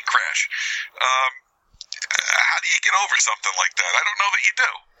mysterious plane crash. How do you get over something like that? I don't know that you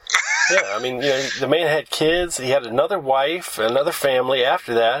do. Yeah, I mean, the man had kids. He had another wife, another family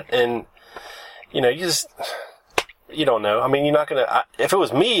after that, and you don't know. I mean, you're not gonna. If it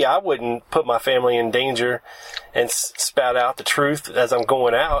was me, I wouldn't put my family in danger and spout out the truth as I'm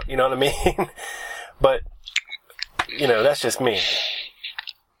going out. You know what I mean? But that's just me.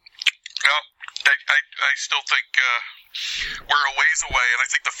 Well, I still think we're a ways away, and I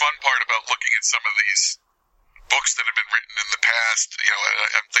think the fun part about looking at some of these books that have been written in the past,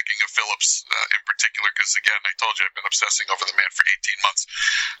 I'm thinking of Phillips in particular, because again, I told you I've been obsessing over the man for 18 months.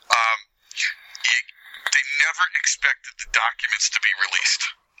 They never expected the documents to be released.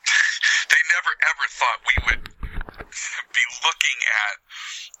 They never ever thought we would be looking at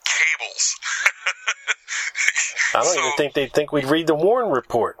cables. I don't even think they'd think we'd read the Warren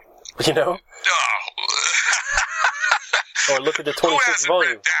report, No. Or look at the 26th Who hasn't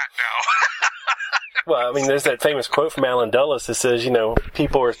volume. read that now? Well, I mean, there's that famous quote from Alan Dulles that says,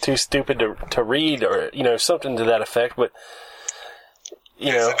 people are too stupid to read, or, something to that effect, but,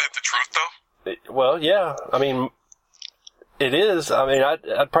 Isn't that the truth, though? Well, yeah. I mean, it is. I mean,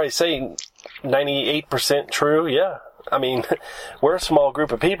 I'd probably say 98% true, yeah. I mean, we're a small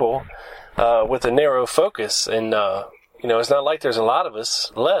group of people with a narrow focus, and, it's not like there's a lot of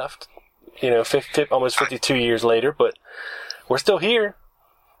us left, almost 52 years later, but we're still here,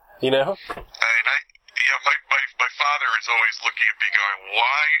 I mean, my father is always looking at me going,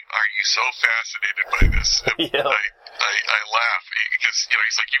 why are you so fascinated by this? Yeah. I laugh because,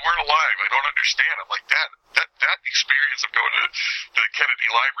 he's like, you weren't alive. I don't understand. I'm like, Dad, that experience of going to the Kennedy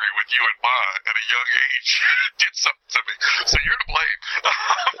Library with you and Ma at a young age did something to me. So you're to blame.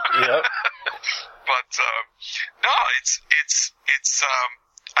 Yeah. But, no,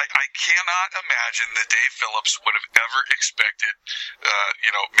 I cannot imagine that Dave Phillips would have ever expected,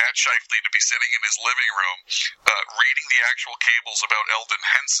 Matt Shifley to be sitting in his living room, reading the actual cables about Eldon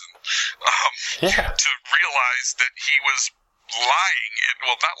Henson, to realize that he was lying,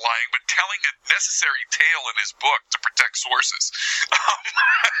 not lying, but telling a necessary tale in his book to protect sources.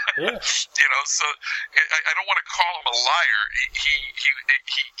 Yeah. So I don't want to call him a liar.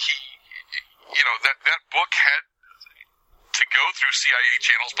 That book had to go through CIA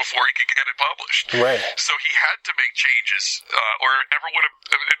channels before he could get it published. Right. So he had to make changes, or it never would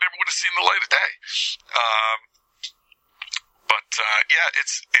have seen the light of day.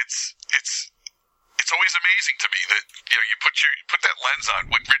 It's always amazing to me that you put that lens on.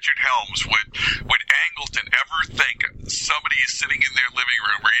 Would Richard Helms, would Angleton ever think somebody is sitting in their living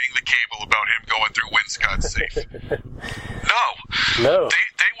room reading the cable about him going through Winscott's safe? No.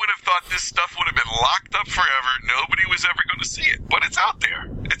 They would have thought this stuff would have been locked up forever. Nobody was ever going to see it, but it's out there.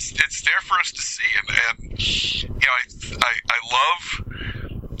 It's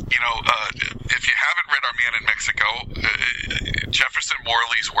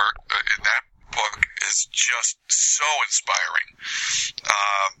Morley's work in that book is just so inspiring.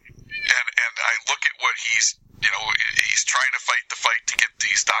 And I look at what he's trying to fight the fight to get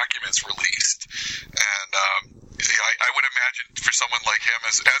these documents released. And I would imagine for someone like him,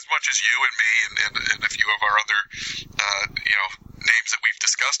 as much as you and me and a few of our other, names that we've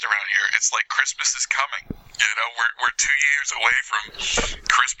discussed around here, it's like Christmas is coming. We're 2 years away from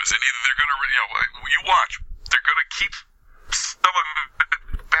Christmas, and either they're going to, you watch, they're going to keep some of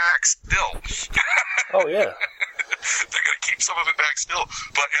it back still. Oh, yeah. They're going to keep some of it back still.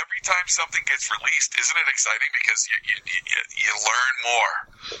 But every time something gets released, isn't it exciting? Because you learn more.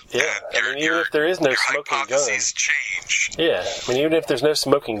 Yeah. Even if there is no smoking gun. Change. Yeah. Even if there's no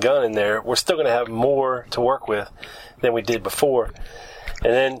smoking gun in there, we're still going to have more to work with than we did before.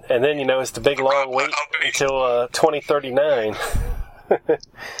 And then it's the big long wait until 2039.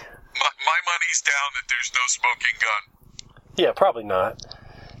 My money's down that there's no smoking gun. Yeah, probably not.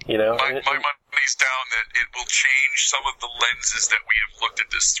 My money's down that it will change some of the lenses that we have looked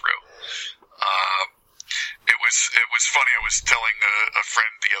at this through. It was funny. I was telling a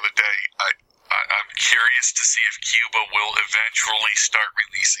friend the other day. I'm curious to see if Cuba will eventually start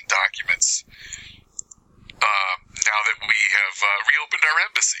releasing documents. Now that we have reopened our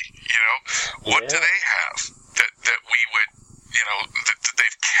embassy, what do they have that we would, that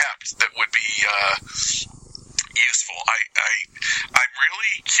they've kept that would be useful? I'm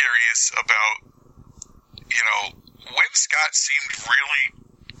really curious about, Win Scott seemed really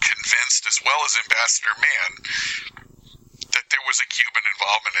convinced, as well as Ambassador Mann, that there was a Cuban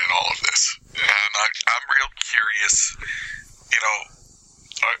involvement in all of this, and I'm real curious.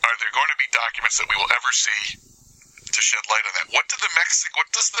 Are there going to be documents that we will ever see to shed light on that? What does the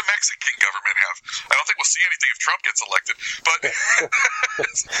Mexican government have? I don't think we'll see anything if Trump gets elected, but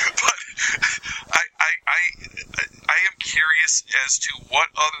but I am curious as to what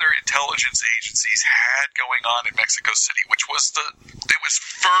other intelligence agencies had going on in Mexico City, which was it was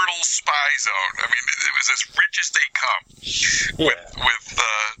fertile spy zone. I mean, it was as rich as they come with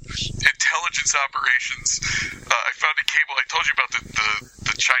intelligence operations. I found a cable. I told you about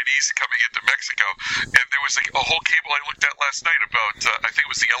the Chinese coming into Mexico, and there was a whole cable I looked at last night about, I think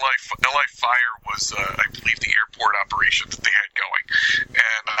it was the LI Fire was, I believe, the airport operation that they had going,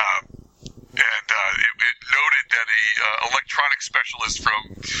 and it noted that a electronic specialist from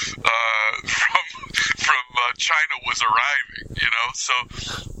China was arriving. So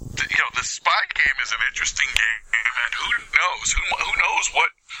the spy game is an interesting game, and who knows what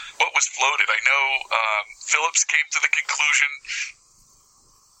was floated. I know Phillips came to the conclusion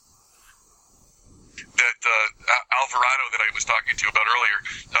that Alvarado, that I was talking to you about earlier,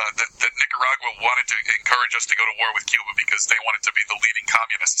 that Nicaragua wanted to encourage us to go to war with Cuba because they wanted to be the leading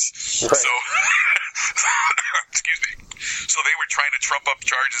communists. Right. So, excuse me. So they were trying to trump up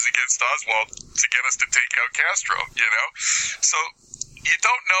charges against Oswald to get us to take out Castro. So you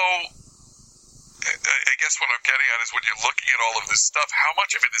don't know. I guess what I'm getting at is when you're looking at all of this stuff, how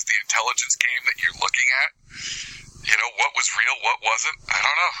much of it is the intelligence game that you're looking at? What was real, what wasn't? I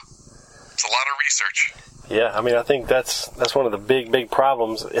don't know. It's a lot of research. Yeah, I think that's one of the big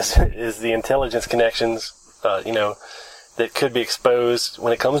problems is the intelligence connections, that could be exposed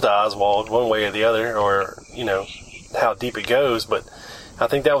when it comes to Oswald, one way or the other, or how deep it goes. But I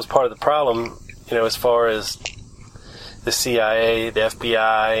think that was part of the problem, as far as the CIA, the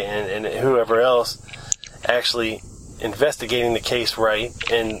FBI, and whoever else actually investigating the case right,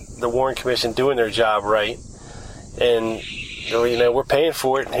 and the Warren Commission doing their job right, and we're paying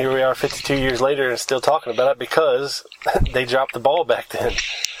for it, and here we are 52 years later and still talking about it because they dropped the ball back then. And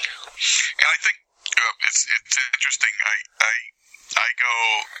I think it's interesting. I go.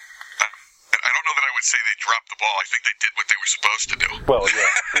 I don't know that I would say they dropped the ball. I think they did what they were supposed to do. Well,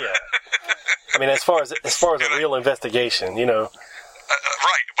 yeah. As far as a real investigation,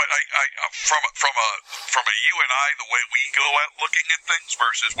 right, but I from a you and I, the way we go out looking at things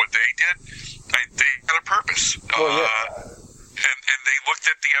versus what they did, they had a purpose. Well, yeah. And they looked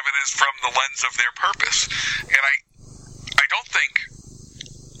at the evidence from the lens of their purpose. And I don't think,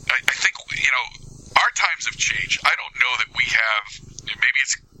 I think, our times have changed. I don't know that we have, maybe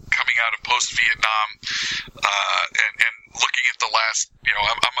it's coming out of post-Vietnam, and looking at the last,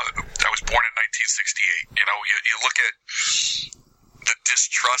 I was born in 1968. You look at the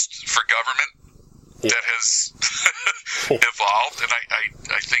distrust for government that has evolved, and I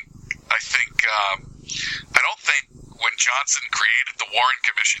don't think when Johnson created the Warren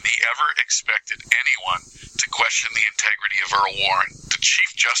Commission, he ever expected anyone to question the integrity of Earl Warren, the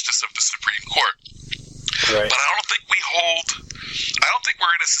Chief Justice of the Supreme Court. Right. But I don't think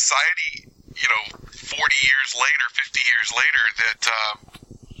we're in a society, 40 years later, 50 years later,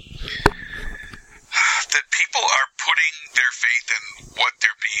 that people are putting their faith in what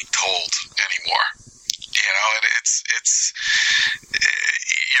they're being told anymore. You know, and it's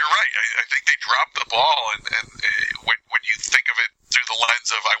you're right. I think they dropped the ball, and when you think of it through the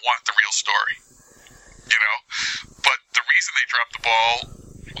lens of I want the real story, you know. But the reason they dropped the ball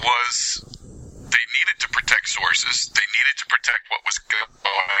was they needed to protect sources. They needed to protect what was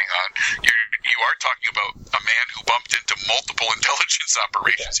going on. You are talking about a man who bumped into multiple intelligence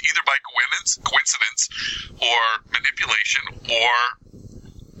operations, either by coincidence or manipulation, or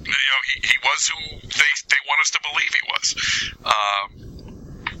you know, he was who they want us to believe he was.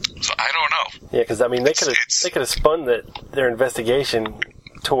 So I don't know. Yeah, because I mean, they could have spun their investigation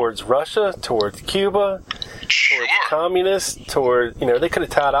towards Russia, towards Cuba, towards communists, toward, you know, they could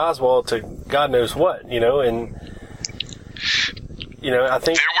have tied Oswald to God knows what, you know, and you know, I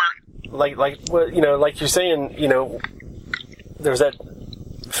think like you're saying, you know, there was that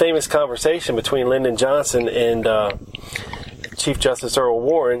famous conversation between Lyndon Johnson and Chief Justice Earl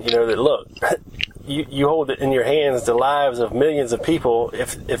Warren, you know, that look, you hold it in your hands the lives of millions of people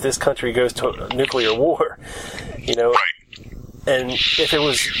if this country goes to a nuclear war, you know. And if it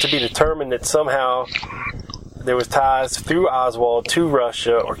was to be determined that somehow there was ties through Oswald to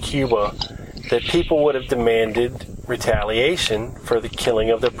Russia or Cuba, that people would have demanded retaliation for the killing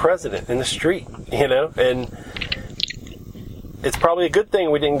of their president in the street, you know. And it's probably a good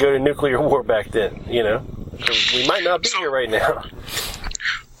thing we didn't go to nuclear war back then, you know. We might not be here right now. Rob,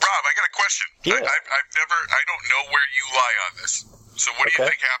 I got a question. Yeah. I don't know where you lie on this. So what do you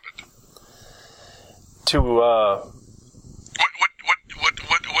think happened?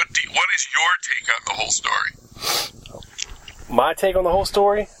 What is your take on the whole story? My take on the whole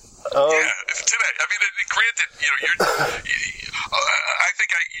story? Yeah, today. I mean, granted, you know, I think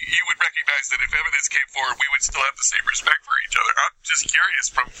you would recognize that if evidence came forward, we would still have the same respect for each other. I'm just curious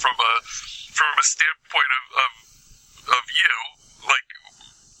from a standpoint of you, like.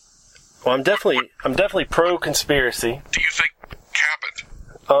 Well, I'm definitely pro conspiracy. Do you think happened?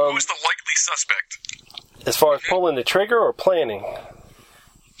 Who's the likely suspect? As far as pulling the trigger or planning?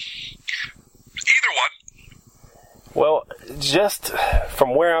 Either one. Well, just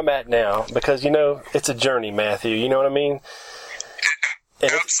from where I'm at now, because, you know, it's a journey, Matthew, you know what I mean?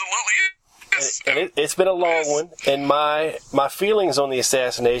 Absolutely. And it's been a long one, and my feelings on the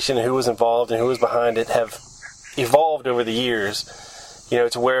assassination, who was involved and who was behind it, have evolved over the years, you know,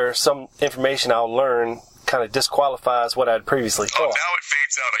 to where some information I'll learn kind of disqualifies what I'd previously thought. Oh, now it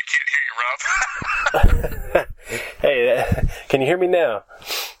fades out. I can't hear you, Rob. Hey, can you hear me now?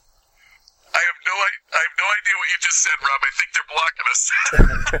 I have no idea what you just said, Rob. I think they're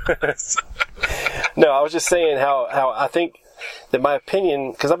blocking us. No, I was just saying how I think that my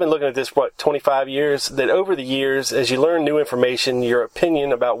opinion, because I've been looking at this, 25 years, that over the years, as you learn new information, your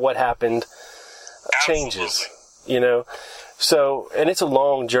opinion about what happened changes, you know? So, and it's a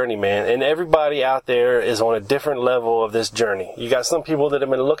long journey, man, and everybody out there is on a different level of this journey. You got some people that have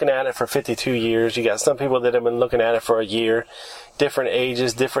been looking at it for 52 years. You got some people that have been looking at it for a year. Different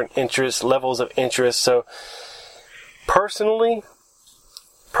ages, different interests, levels of interest. So, personally,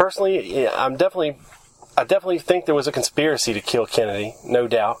 yeah, I definitely think there was a conspiracy to kill Kennedy, no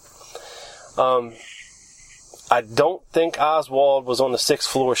doubt. I don't think Oswald was on the 6th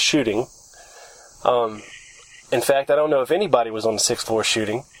floor shooting. In fact, I don't know if anybody was on the 6th floor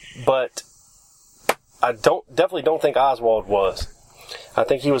shooting, but I definitely don't think Oswald was. I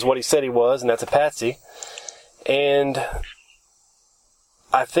think he was what he said he was, and that's a patsy. And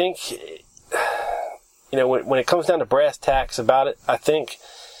I think, you know, when it comes down to brass tacks about it, I think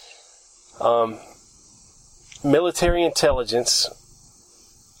military intelligence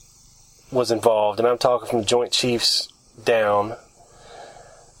was involved, and I'm talking from Joint Chiefs down.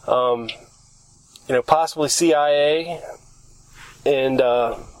 You know, possibly CIA, and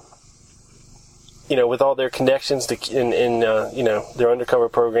you know, with all their connections to in you know, their undercover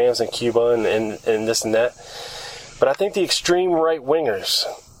programs in Cuba and this and that. But I think the extreme right wingers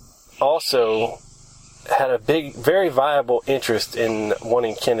also had a very viable interest in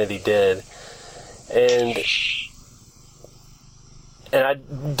wanting Kennedy dead, and I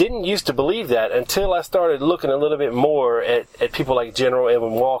didn't used to believe that until I started looking a little bit more at people like General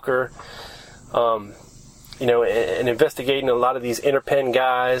Edwin Walker. You know, and investigating a lot of these Interpen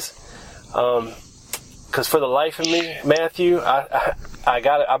guys, because for the life of me, Matthew,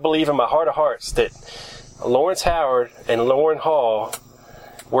 I believe in my heart of hearts that Lawrence Howard and Lauren Hall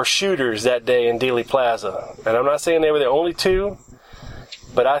were shooters that day in Dealey Plaza. And I'm not saying they were the only two,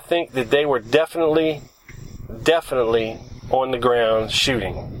 but I think that they were definitely on the ground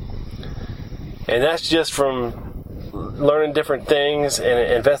shooting. And that's just from learning different things and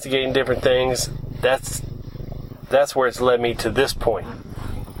investigating different things. That's where it's led me to this point.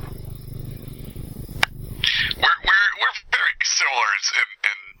 We're very similar,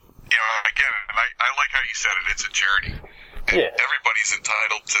 and again, and I like how you said it. It's a journey. And everybody's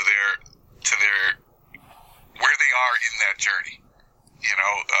entitled to their where they are in that journey.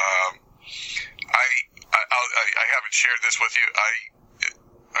 I haven't shared this with you.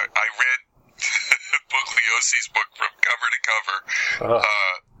 I read Bugliosi's book from cover to cover.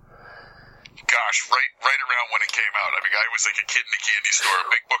 Right around when it came out. I mean, I was like a kid in a candy store. A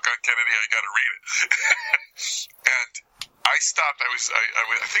big book on Kennedy. I got to read it. And I stopped. I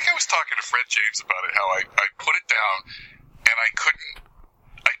think I was talking to Fred James about it. How I put it down, and I couldn't.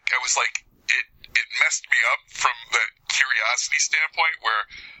 I was like, it messed me up from the curiosity standpoint, where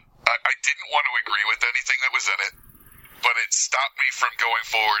I didn't want to agree with anything that was in it, but it stopped me from going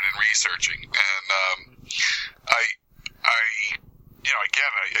forward and researching. And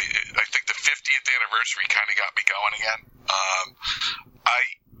I think the 50th anniversary kind of got me going again.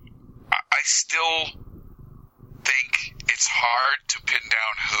 I still think it's hard to pin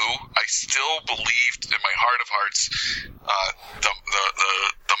down who. I still believed in my heart of hearts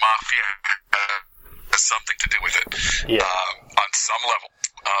the mafia has something to do with it. On some level,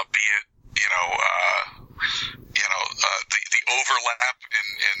 be it the overlap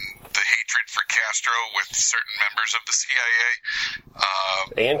in the hatred for Castro with certain members of the CIA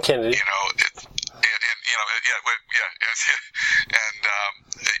and Kennedy. I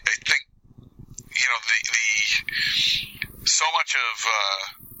think so much of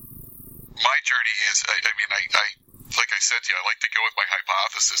my journey is. I like I said to you, I like to go with my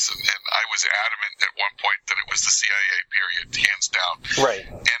hypothesis, and I was adamant at one point that it was the CIA. Period, hands down. Right.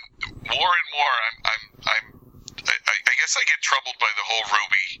 And more and more, I guess I get troubled by the whole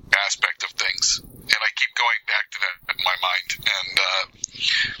Ruby aspect of things, and I keep going back to that in my mind. And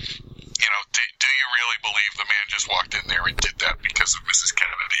do you really believe the man just walked in there and did that because of Mrs.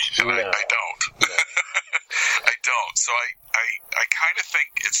 Kennedy? And no. I don't. No. I don't. So I kind of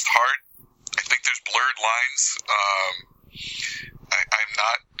think it's hard. I think there's blurred lines. I'm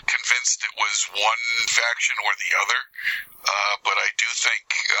not convinced it was one faction or the other, but I do think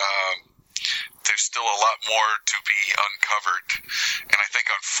there's still a lot more to be uncovered. And I think,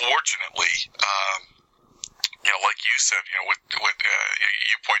 unfortunately, like you said, with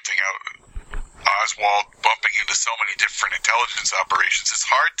you pointing out Oswald bumping into so many different intelligence operations, it's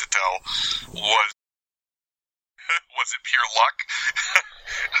hard to tell was it pure luck?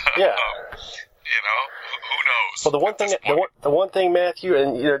 Yeah. Who knows? Well, the one thing, Matthew,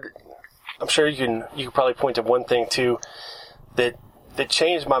 and I'm sure you can probably point to one thing too that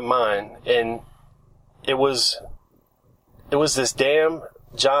changed my mind, and it was this damn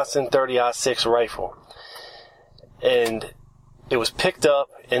Johnson 30-06 rifle, and it was picked up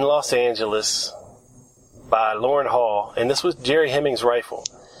in Los Angeles by Lauren Hall, and this was Jerry Hemming's rifle,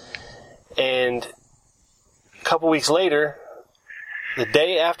 and a couple weeks later, the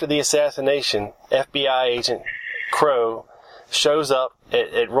day after the assassination, FBI agent Crow shows up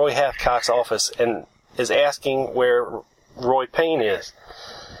at Roy Hathcock's office and is asking where Roy Payne is,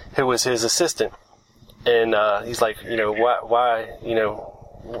 who was his assistant. And he's like, why,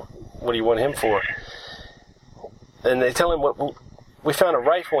 what do you want him for? And they tell him, we found a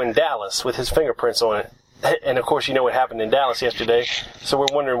rifle in Dallas with his fingerprints on it. And of course, you know what happened in Dallas yesterday, so we're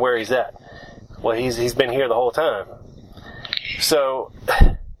wondering where he's at. Well, he's been here the whole time. So,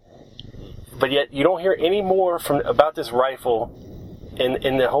 but yet you don't hear any more about this rifle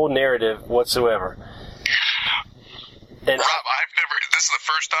in the whole narrative whatsoever. And Rob, this is the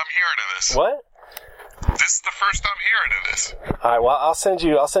first I'm hearing of this. What? This is the first I'm hearing of this. All right, well, I'll send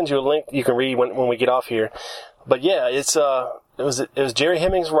you a link you can read when we get off here. But yeah, it was Jerry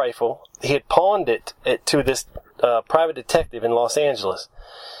Hemming's rifle. He had pawned it to this private detective in Los Angeles.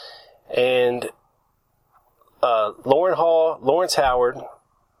 And Lawrence Howard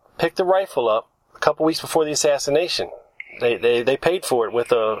picked the rifle up a couple weeks before the assassination. They paid for it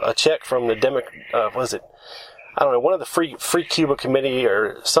with a check from the was it? I don't know, one of the Free Cuba Committee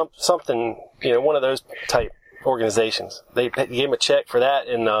or something, one of those type organizations. They gave him a check for that,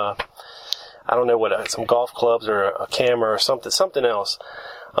 and I don't know what, some golf clubs or a camera or something else.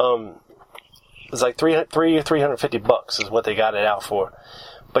 It was like $350 is what they got it out for.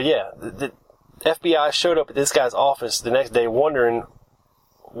 But yeah, the FBI showed up at this guy's office the next day wondering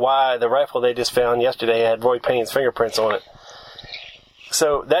why the rifle they just found yesterday had Roy Payne's fingerprints on it.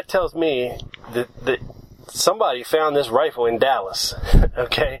 So that tells me that somebody found this rifle in Dallas,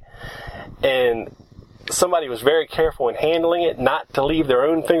 okay? And somebody was very careful in handling it, not to leave their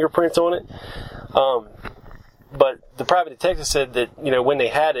own fingerprints on it. But the private detective said that, when they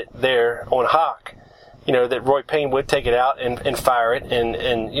had it there on Hawk, that Roy Payne would take it out and fire it, and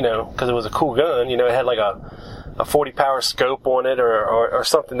because it was a cool gun, it had like a 40 power scope on it or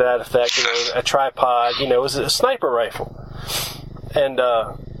something to that effect, a tripod, it was a sniper rifle. And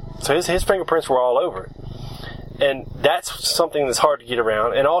so his fingerprints were all over it. And that's something that's hard to get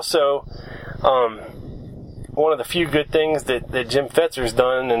around. And also, one of the few good things that Jim Fetzer's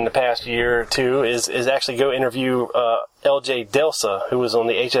done in the past year or two is actually go interview L.J. Delsa, who was on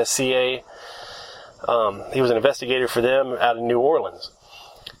the HSCA. He was an investigator for them out of New Orleans.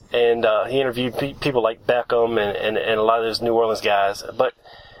 And he interviewed people like Beckham and a lot of those New Orleans guys. But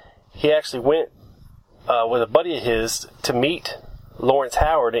he actually went with a buddy of his to meet Lawrence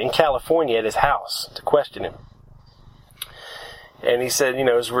Howard in California at his house to question him. And he said,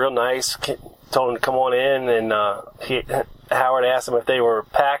 it was real nice. Told him to come on in, and Howard asked them if they were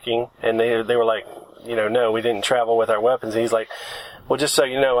packing, and they were like, no, we didn't travel with our weapons. And he's like, well, just so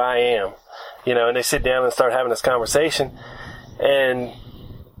you know, I am. And they sit down and start having this conversation. And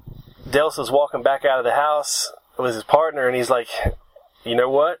Delsa's walking back out of the house with his partner, and he's like, you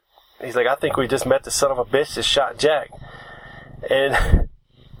know what? He's like, I think we just met the son of a bitch that shot Jack. And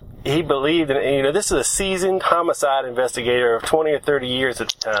he believed, and this is a seasoned homicide investigator of 20 or 30 years at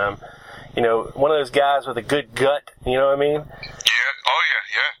the time. One of those guys with a good gut, you know what I mean? Yeah, oh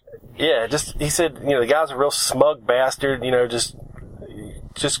yeah. Yeah, he said, the guy's a real smug bastard,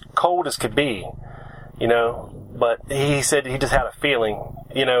 just cold as could be, but he said he just had a feeling,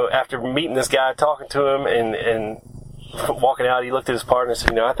 after meeting this guy, talking to him, and walking out, he looked at his partner and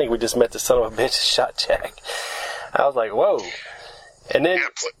said, I think we just met the son of a bitch that shot Jack. I was like, whoa. And then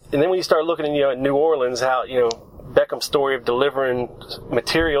when you start looking at New Orleans, how Beckham's story of delivering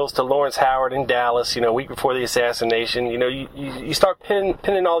materials to Lawrence Howard in Dallas, a week before the assassination, you start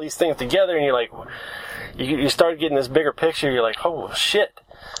pinning all these things together, and you're like, you start getting this bigger picture. You're like, oh shit,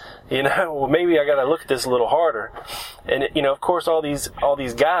 well, maybe I got to look at this a little harder. And of course, all these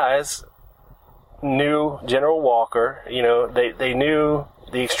guys knew General Walker. They knew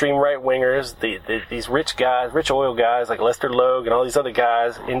the extreme right-wingers, these rich guys, rich oil guys like Lester Logue and all these other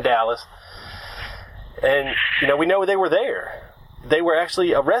guys in Dallas. And, we know they were there. They were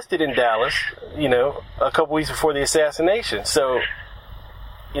actually arrested in Dallas, a couple weeks before the assassination. So,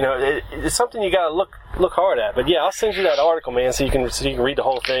 it's something you got to look hard at. But, yeah, I'll send you that article, man, so you can read the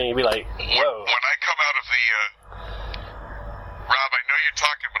whole thing and be like, whoa. When I come out of the... Rob, I know you're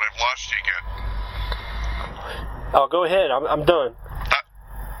talking, but I've lost you again. Oh, go ahead. I'm done.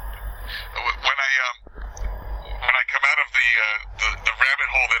 When I come out of the rabbit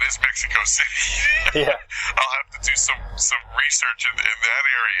hole that is Mexico City, yeah, I'll have to do some research in that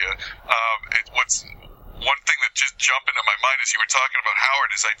area. What's one thing that just jumped into my mind as you were talking about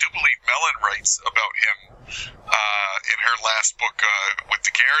Howard is I do believe Mellon writes about him in her last book with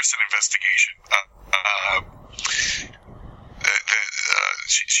the Garrison investigation.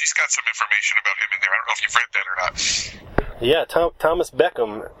 She's got some information about him in there. I don't know if you've read that or not. Yeah, Thomas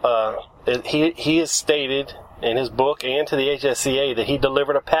Beckham, he has stated in his book and to the HSCA that he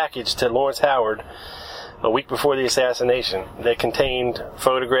delivered a package to Lawrence Howard a week before the assassination that contained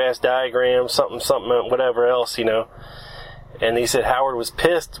photographs, diagrams, something, whatever else, And he said Howard was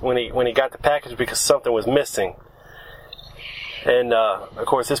pissed when he got the package because something was missing. And, of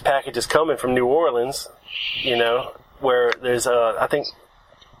course, this package is coming from New Orleans, where there's, I think,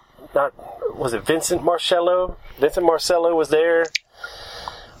 was it Vincent Marcello? Vincent Marcello was there.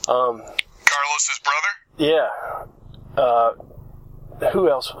 Carlos's brother? Yeah. Who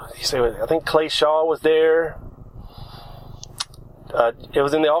else? I think Clay Shaw was there. It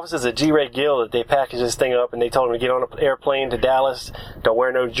was in the offices of G. Ray Gill that they packaged this thing up, and they told him to get on an airplane to Dallas. Don't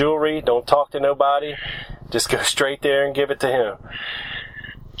wear no jewelry. Don't talk to nobody. Just go straight there and give it to him.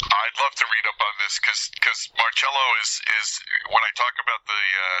 I'd love to read up on this because Marcello is when I talk about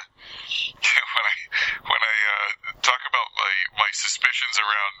when I talk about my suspicions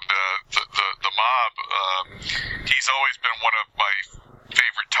around the mob, he's always been one of my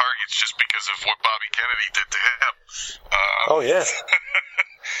favorite targets just because of what Bobby Kennedy did to him. Oh yeah.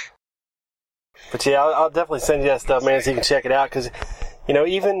 But yeah, I'll definitely send you that stuff, man, so you can check it out. Because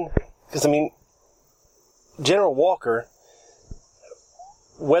General Walker,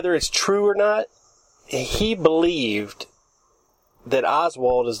 whether it's true or not, he believed that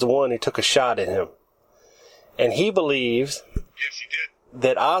Oswald is the one who took a shot at him. And he believes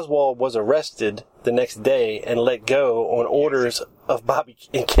that Oswald was arrested the next day and let go on orders of Bobby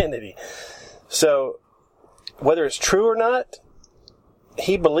and Kennedy. So, whether it's true or not,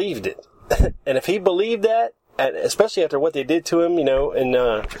 he believed it. And if he believed that, and especially after what they did to him,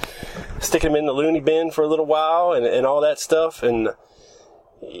 and sticking him in the loony bin for a little while and all that stuff, and,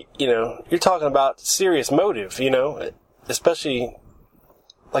 you're talking about serious motive, especially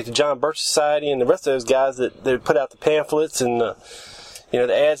like the John Birch Society and the rest of those guys that they put out the pamphlets and, the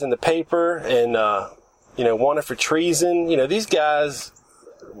ads in the paper and, wanted for treason. These guys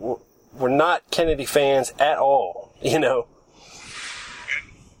were not Kennedy fans at all, And quite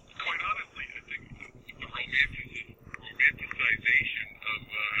honestly, I think the romanticization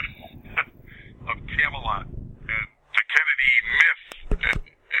of Camelot and the Kennedy myth,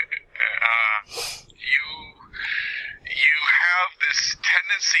 you have this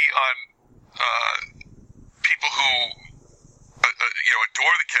tendency on people who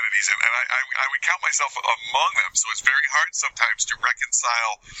adore the Kennedys, and I would count myself among them. So it's very hard sometimes to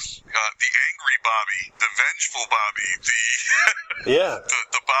reconcile the angry Bobby, the vengeful Bobby,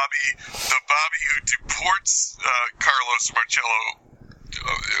 the Bobby who deports Carlos Marcello,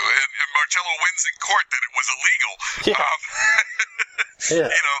 and Marcello wins in court that it was illegal. Yeah.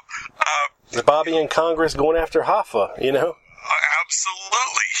 The Bobby in Congress going after Hoffa,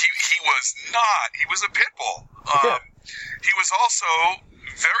 Absolutely. He was not. He was a pit bull. He was also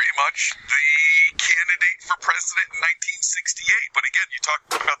very much the candidate for president in 1968. But again, you talk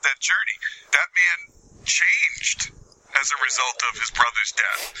about that journey. That man changed as a result of his brother's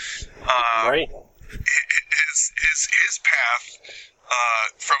death. Right. His path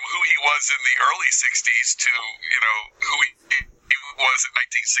from who he was in the early 60s to who he was in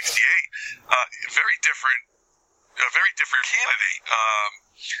 1968, very different. A very different candidate,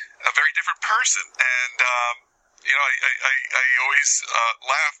 a very different person, and I always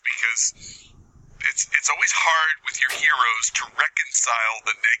laugh because it's always hard with your heroes to reconcile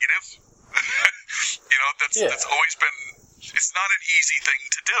the negative. That's always been. It's not an easy thing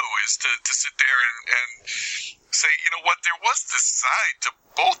to do. Is to sit there and say, there was this side to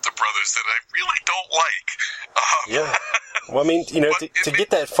both the brothers that I really don't like. Well, I mean, to get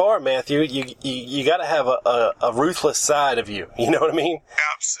that far, Matthew, you got to have a ruthless side of you. You know what I mean?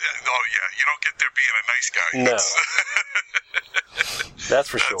 Absolutely. Oh yeah, you don't get there being a nice guy. No. That's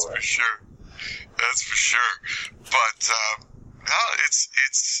for sure. That's for sure. But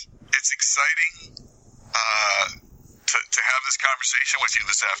it's exciting to have this conversation with you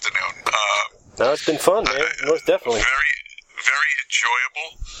this afternoon. No, it's been fun, man. Most definitely. Very, very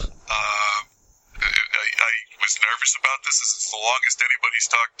enjoyable. I was nervous about this. This is the longest anybody's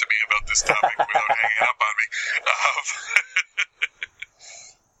talked to me about this topic without hanging up on me.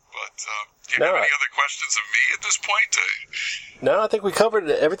 But do you have any other questions of me at this point? No, I think we covered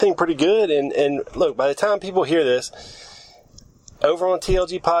everything pretty good. And look, by the time people hear this, over on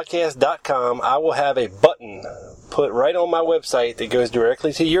tlgpodcast.com, I will have a button put right on my website that goes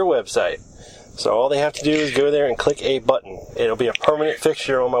directly to your website. So all they have to do is go there and click a button. It'll be a permanent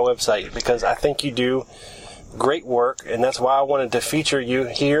fixture on my website because I think you do great work, and that's why I wanted to feature you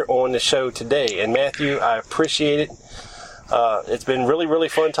here on the show today. And Matthew, I appreciate it. It's been really, really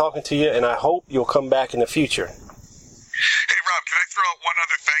fun talking to you, and I hope you'll come back in the future. Hey, Rob, can I throw out one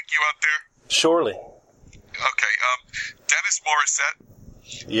other thank you out there? Surely. Okay. Dennis Morissette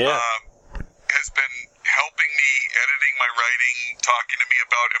has been helping me, editing my writing, talking to me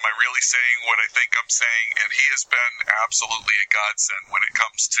about am I really saying what I think I'm saying, and he has been absolutely a godsend when it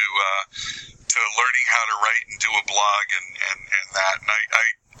comes to learning how to write and do a blog and that. And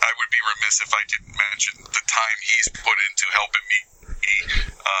I would be remiss if I didn't mention the time he's put into helping me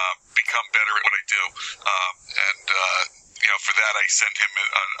become better at what I do. For that I send him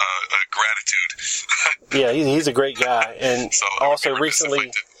a gratitude. Yeah, he's a great guy, and so also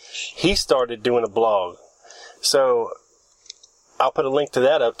recently he started doing a blog. So I'll put a link to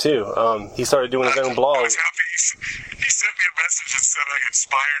that up too. He started doing his own blog. I was happy. He sent me a message and said I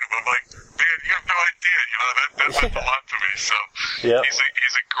inspired him. I'm like, man, you have no idea. That meant a lot to me. So yeah. He's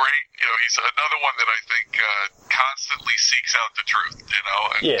a great. He's another one that I think constantly seeks out the truth. And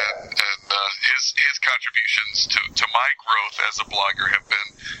his contributions to my growth as a blogger have been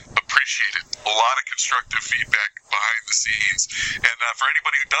appreciated. A lot of constructive feedback behind the scenes. And for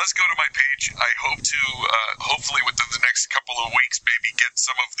anybody who does go to my page, I hope to hopefully within the next couple of weeks maybe get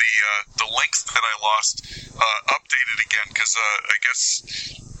some of the links that I lost updated again, because I guess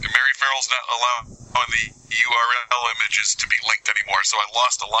Mary Farrell's not allowed on the URL images to be linked anymore, so I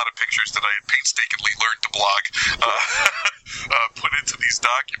lost a lot of pictures that I had painstakingly learned to blog put into these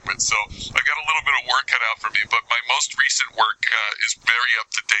documents. So I've got a little bit of work cut out for me, but my most recent work is very up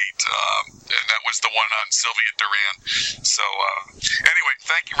to date, and that was the one on Sylvia Duran. So anyway,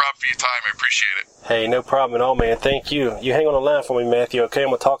 thank you, Rob, for your time. I appreciate it. Hey, no problem at all, man. Thank you. You hang on the line for me, Matthew, okay? I'm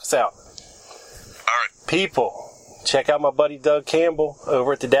going to talk us out. People, check out my buddy Doug Campbell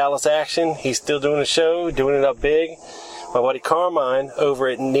over at the Dallas Action. He's still doing a show, doing it up big. My buddy Carmine over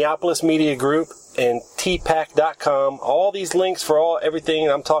at Neapolis Media Group and tpack.com. All these links for everything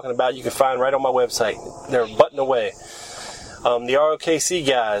I'm talking about you can find right on my website. They're a button away. The ROKC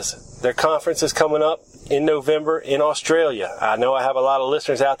guys, their conference is coming up in November in Australia. I know I have a lot of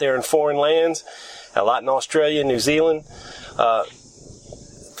listeners out there in foreign lands, a lot in Australia and New Zealand. The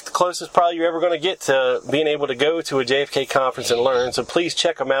closest probably you're ever going to get to being able to go to a JFK conference and learn, so please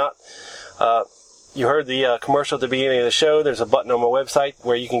check them out. You heard the commercial at the beginning of the show. There's a button on my website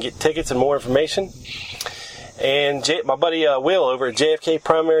where you can get tickets and more information. And my buddy Will over at JFK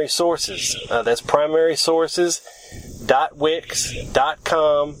Primary Sources. That's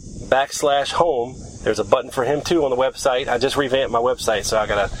primarysources.wix.com/home. There's a button for him too on the website. I just revamped my website, so I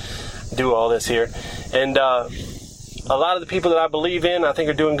gotta do all this here. And a lot of the people that I believe in, I think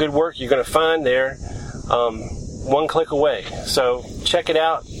are doing good work. You're gonna find there, one click away. So check it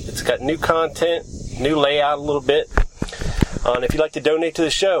out. It's got new content, new layout a little bit. And if you'd like to donate to the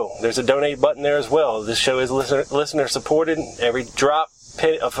show, there's a donate button there as well. This show is listener supported. Every drop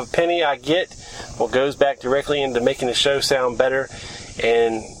of a penny I get goes back directly into making the show sound better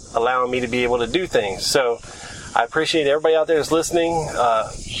and allowing me to be able to do things. So I appreciate everybody out there that's listening.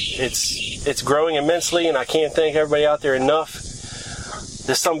 It's growing immensely, and I can't thank everybody out there enough.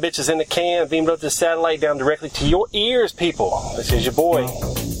 This sumbitch is in the can, beamed up the satellite down directly to your ears, people. This is your boy.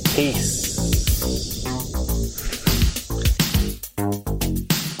 Peace.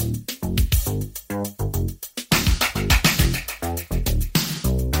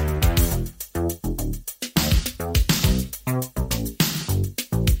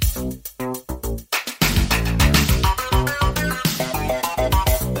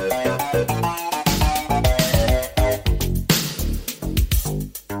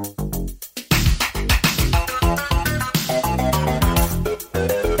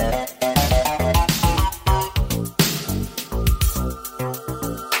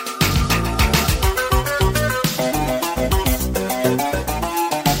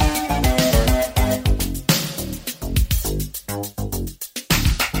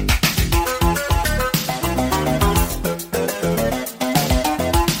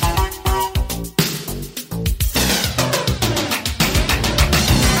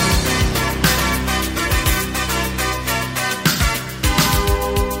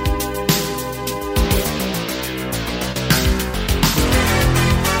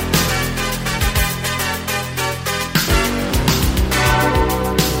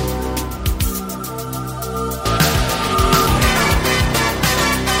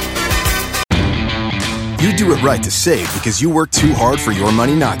 You do it right to save because you work too hard for your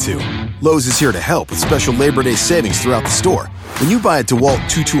money not to. Lowe's is here to help with special Labor Day savings throughout the store. When you buy a DeWalt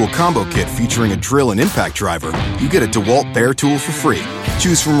 2-tool combo kit featuring a drill and impact driver, you get a DeWalt Bare tool for free.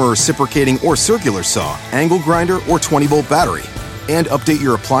 Choose from a reciprocating or circular saw, angle grinder, or 20-volt battery. And update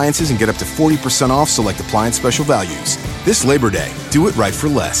your appliances and get up to 40% off select appliance special values. This Labor Day, do it right for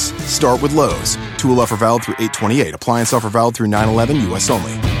less. Start with Lowe's. Tool offer valid through 8/28. Appliance offer valid through 9/11, U.S.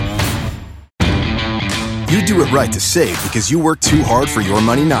 only. You do it right to save because you work too hard for your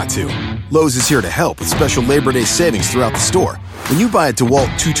money not to. Lowe's is here to help with special Labor Day savings throughout the store. When you buy a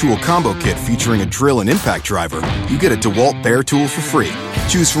DeWalt 2-tool combo kit featuring a drill and impact driver, you get a DeWalt Bare tool for free.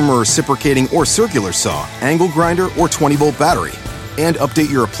 Choose from a reciprocating or circular saw, angle grinder, or 20-volt battery. And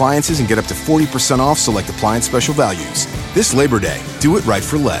update your appliances and get up to 40% off select appliance special values. This Labor Day, do it right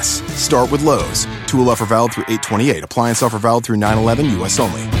for less. Start with Lowe's. Tool offer valid through 8/28. Appliance offer valid through 9/11, U.S.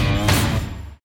 only.